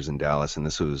Rogers in Dallas, and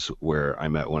this was where I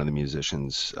met one of the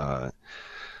musicians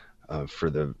for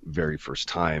the very first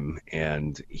time,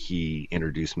 and he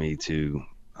introduced me to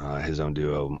his own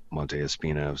duo, Monte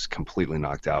Espina. I was completely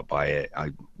knocked out by it.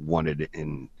 I wanted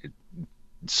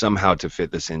somehow to fit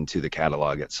this into the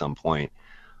catalog at some point,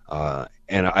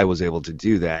 and I was able to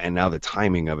do that. And now the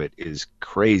timing of it is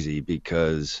crazy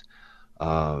because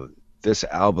this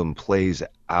album plays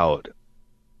out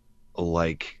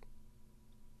like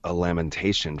a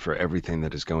lamentation for everything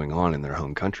that is going on in their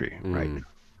home country right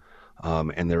now.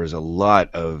 And there is a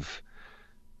lot of,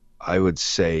 I would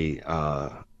say,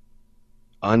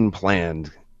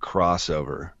 unplanned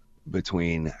crossover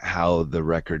between how the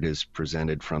record is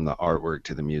presented, from the artwork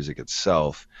to the music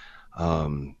itself,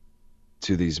 to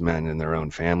these men and their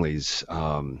own families'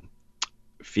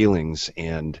 feelings,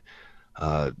 and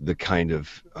the kind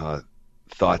of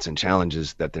thoughts and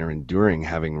challenges that they're enduring,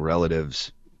 having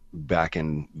relatives back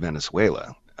in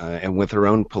Venezuela, and with their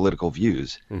own political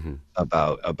views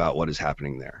about what is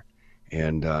happening there.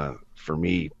 And for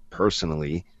me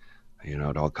personally,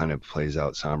 it all kind of plays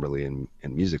out somberly and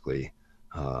musically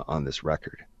on this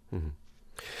record.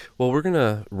 Well, we're going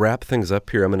to wrap things up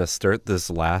here. I'm going to start this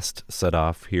last set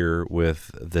off here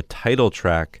with the title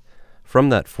track from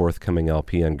that forthcoming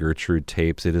LP on Gertrude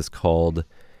Tapes. It is called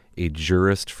A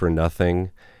Jurist for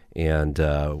Nothing. And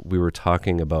we were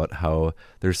talking about how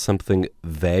there's something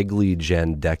vaguely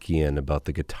Jandekian about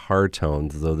the guitar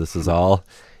tones, though this is all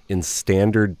in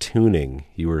standard tuning,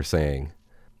 you were saying.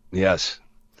 Yes.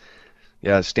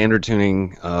 Yeah, standard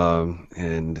tuning,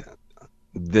 and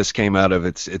this came out of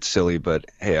it's silly, but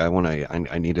hey,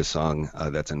 I need a song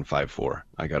that's in 5/4.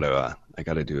 I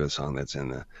gotta do a song that's in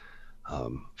the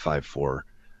 5/4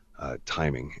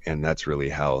 timing, and that's really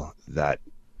how that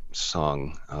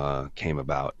song came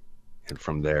about. And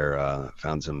from there,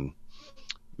 found some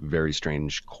very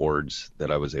strange chords that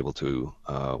I was able to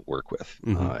work with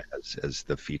as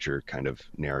the feature kind of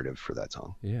narrative for that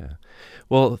song. Yeah.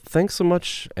 Well, thanks so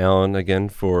much, Alan, again,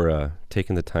 for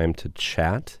taking the time to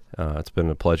chat. It's been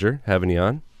a pleasure having you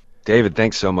on. David,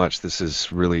 thanks so much. This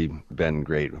has really been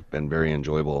great. Been very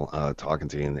enjoyable talking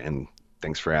to you, and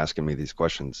thanks for asking me these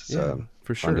questions. It's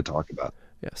for sure. fun to talk about.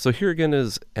 Yeah. So here again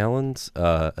is Alan's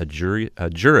a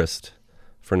Jurist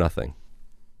for Nothing.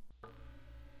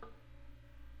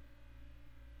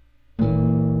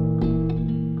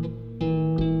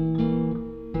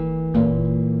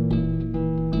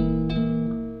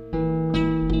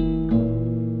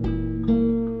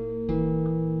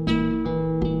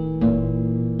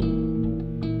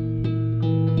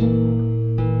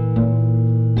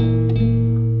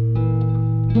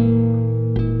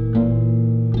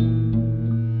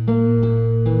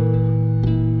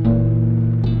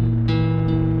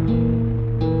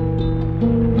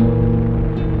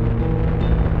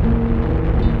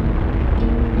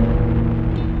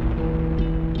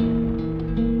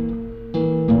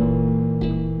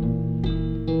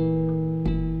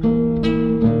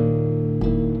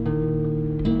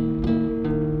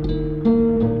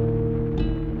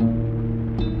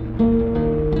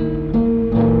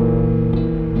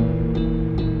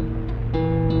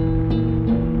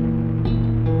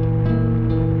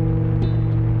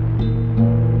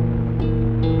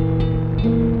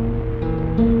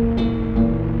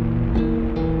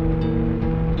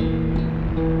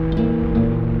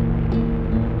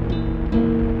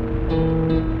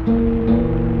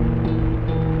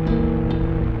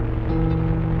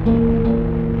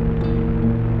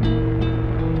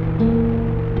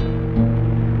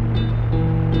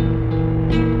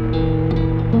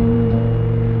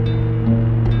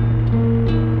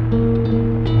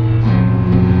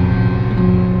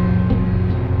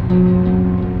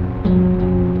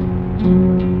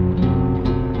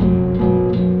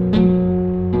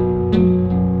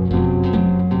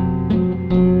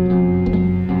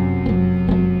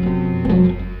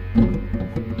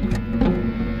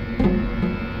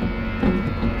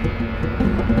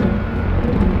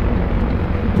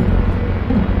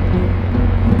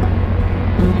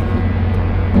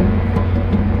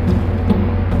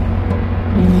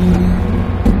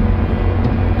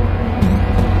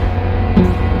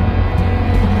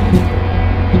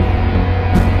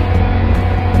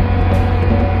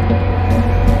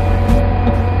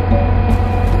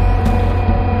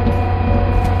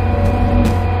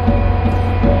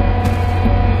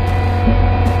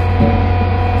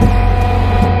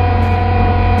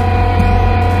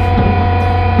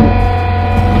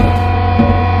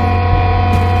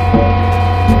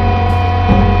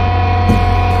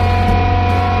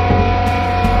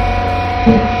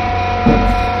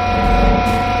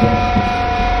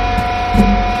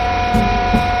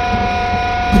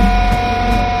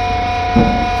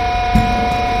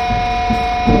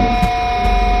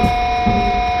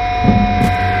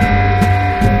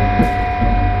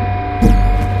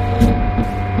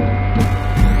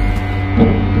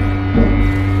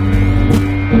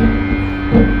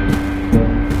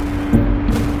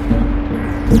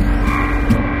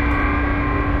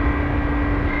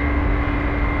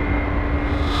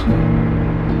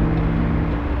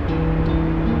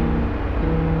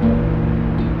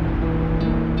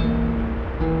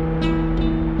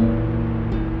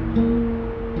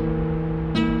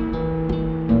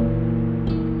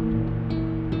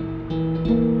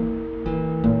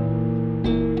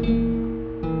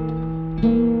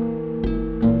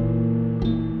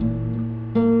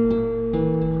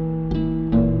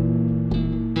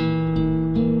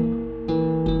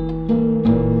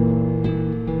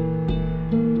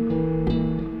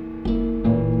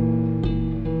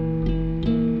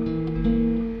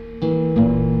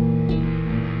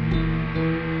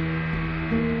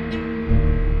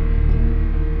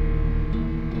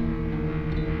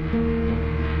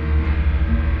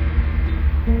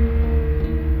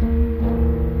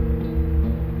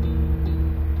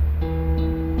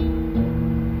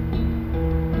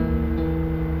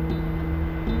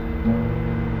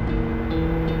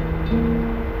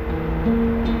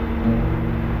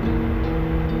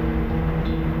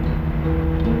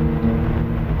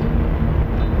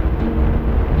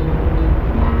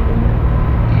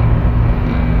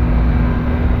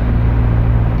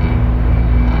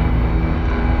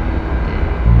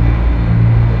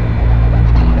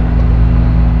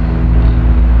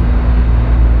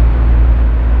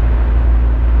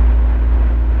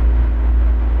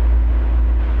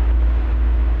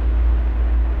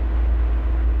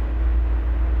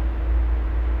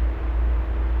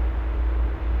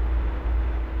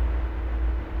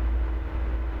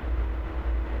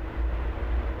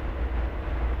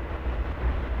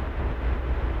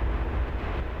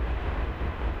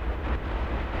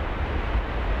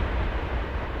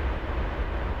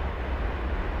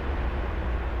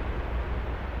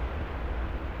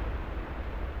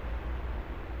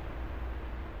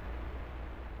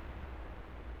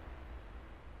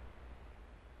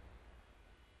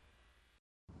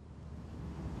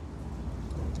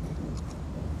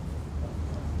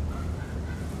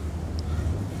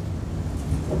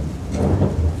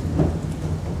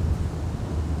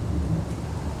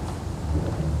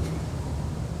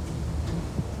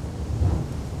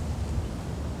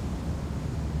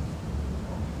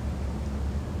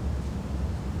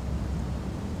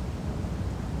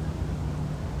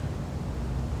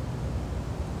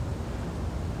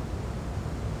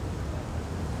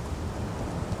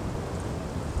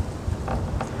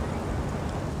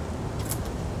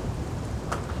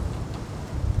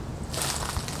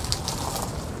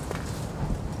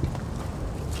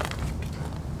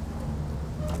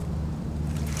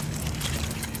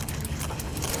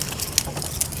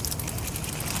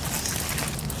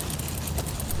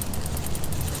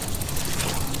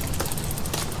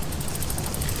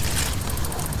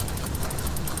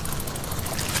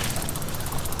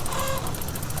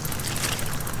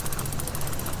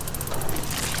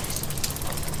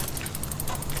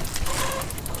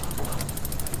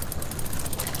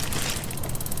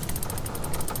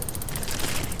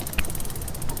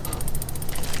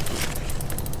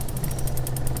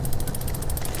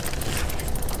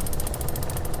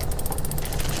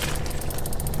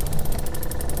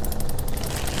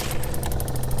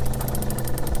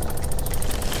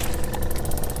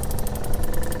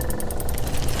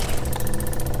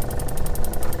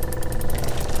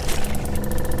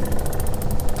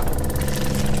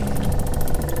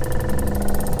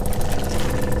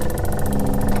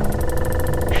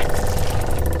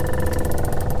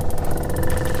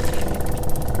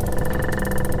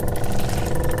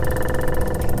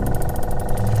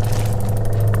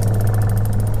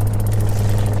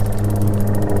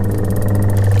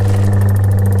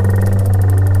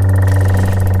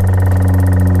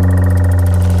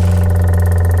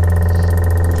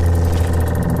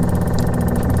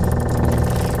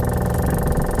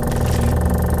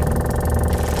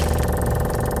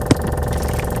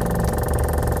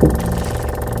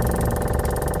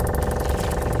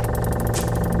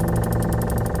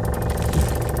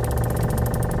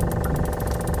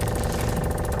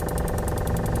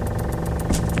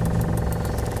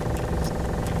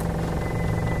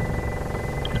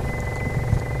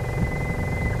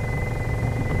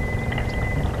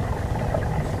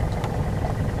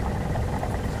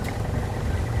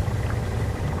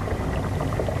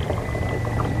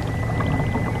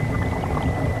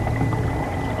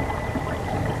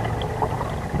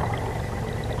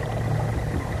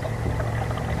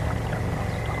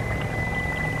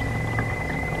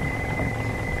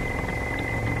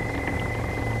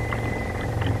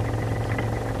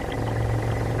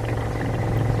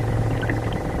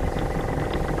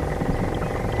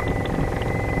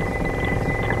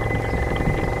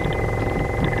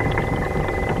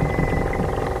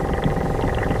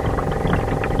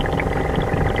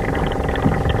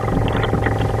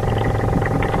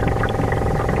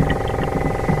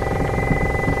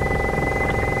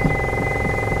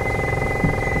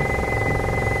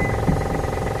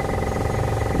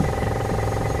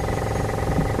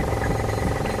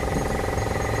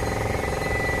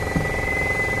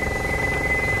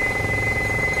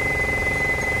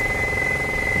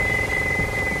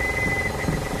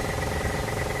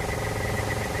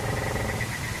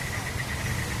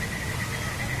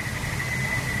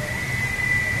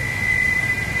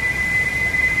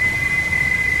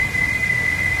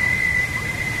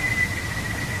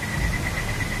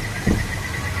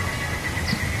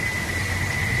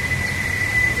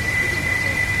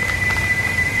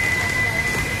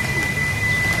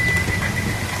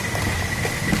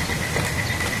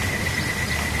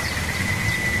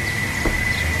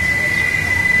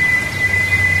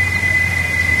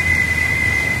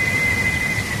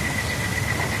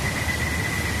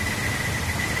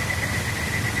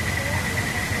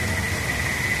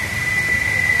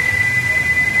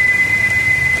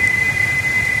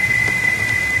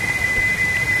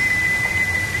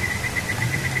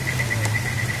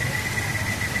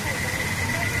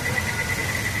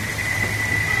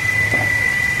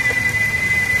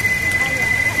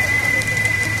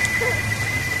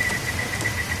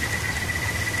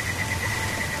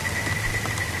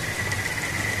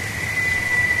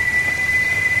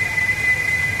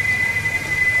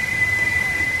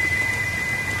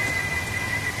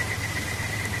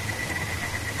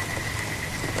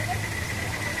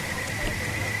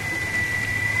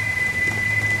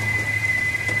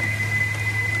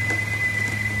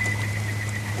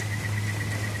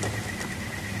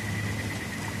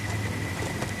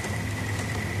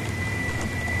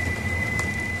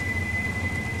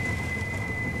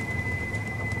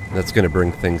 That's going to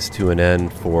bring things to an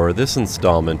end for this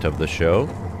installment of the show.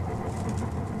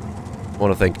 I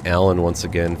want to thank Alan once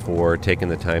again for taking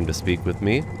the time to speak with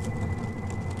me.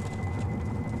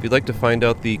 If you'd like to find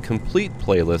out the complete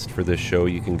playlist for this show,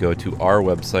 you can go to our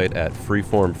website at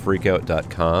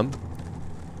freeformfreakout.com.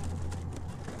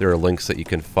 There are links that you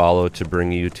can follow to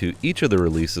bring you to each of the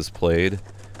releases played,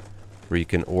 where you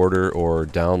can order or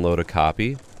download a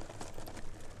copy.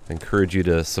 I encourage you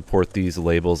to support these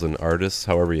labels and artists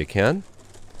however you can.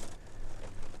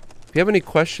 If you have any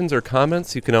questions or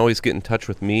comments, you can always get in touch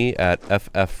with me at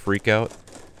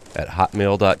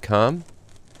fffreakout@hotmail.com.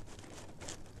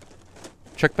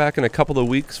 Check back in a couple of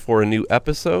weeks for a new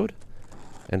episode.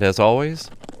 And as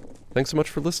always, thanks so much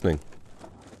for listening.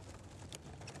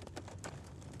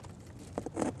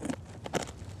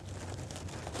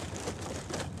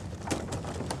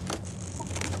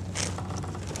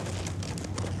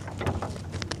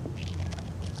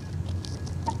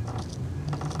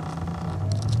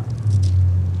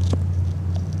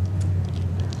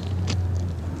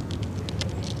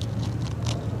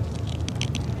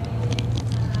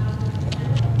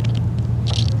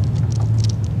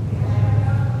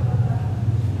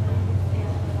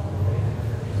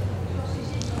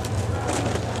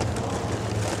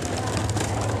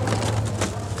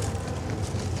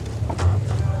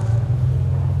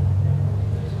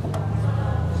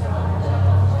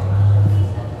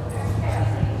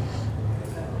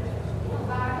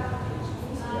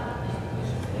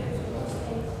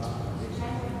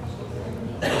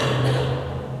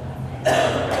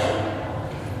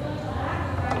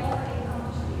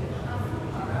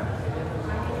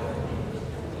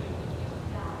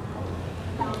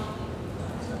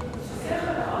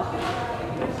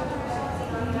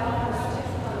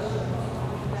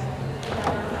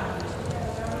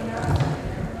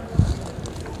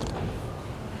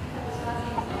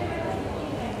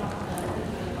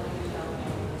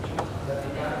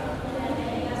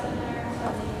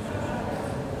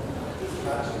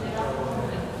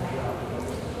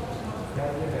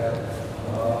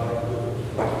 Yeah.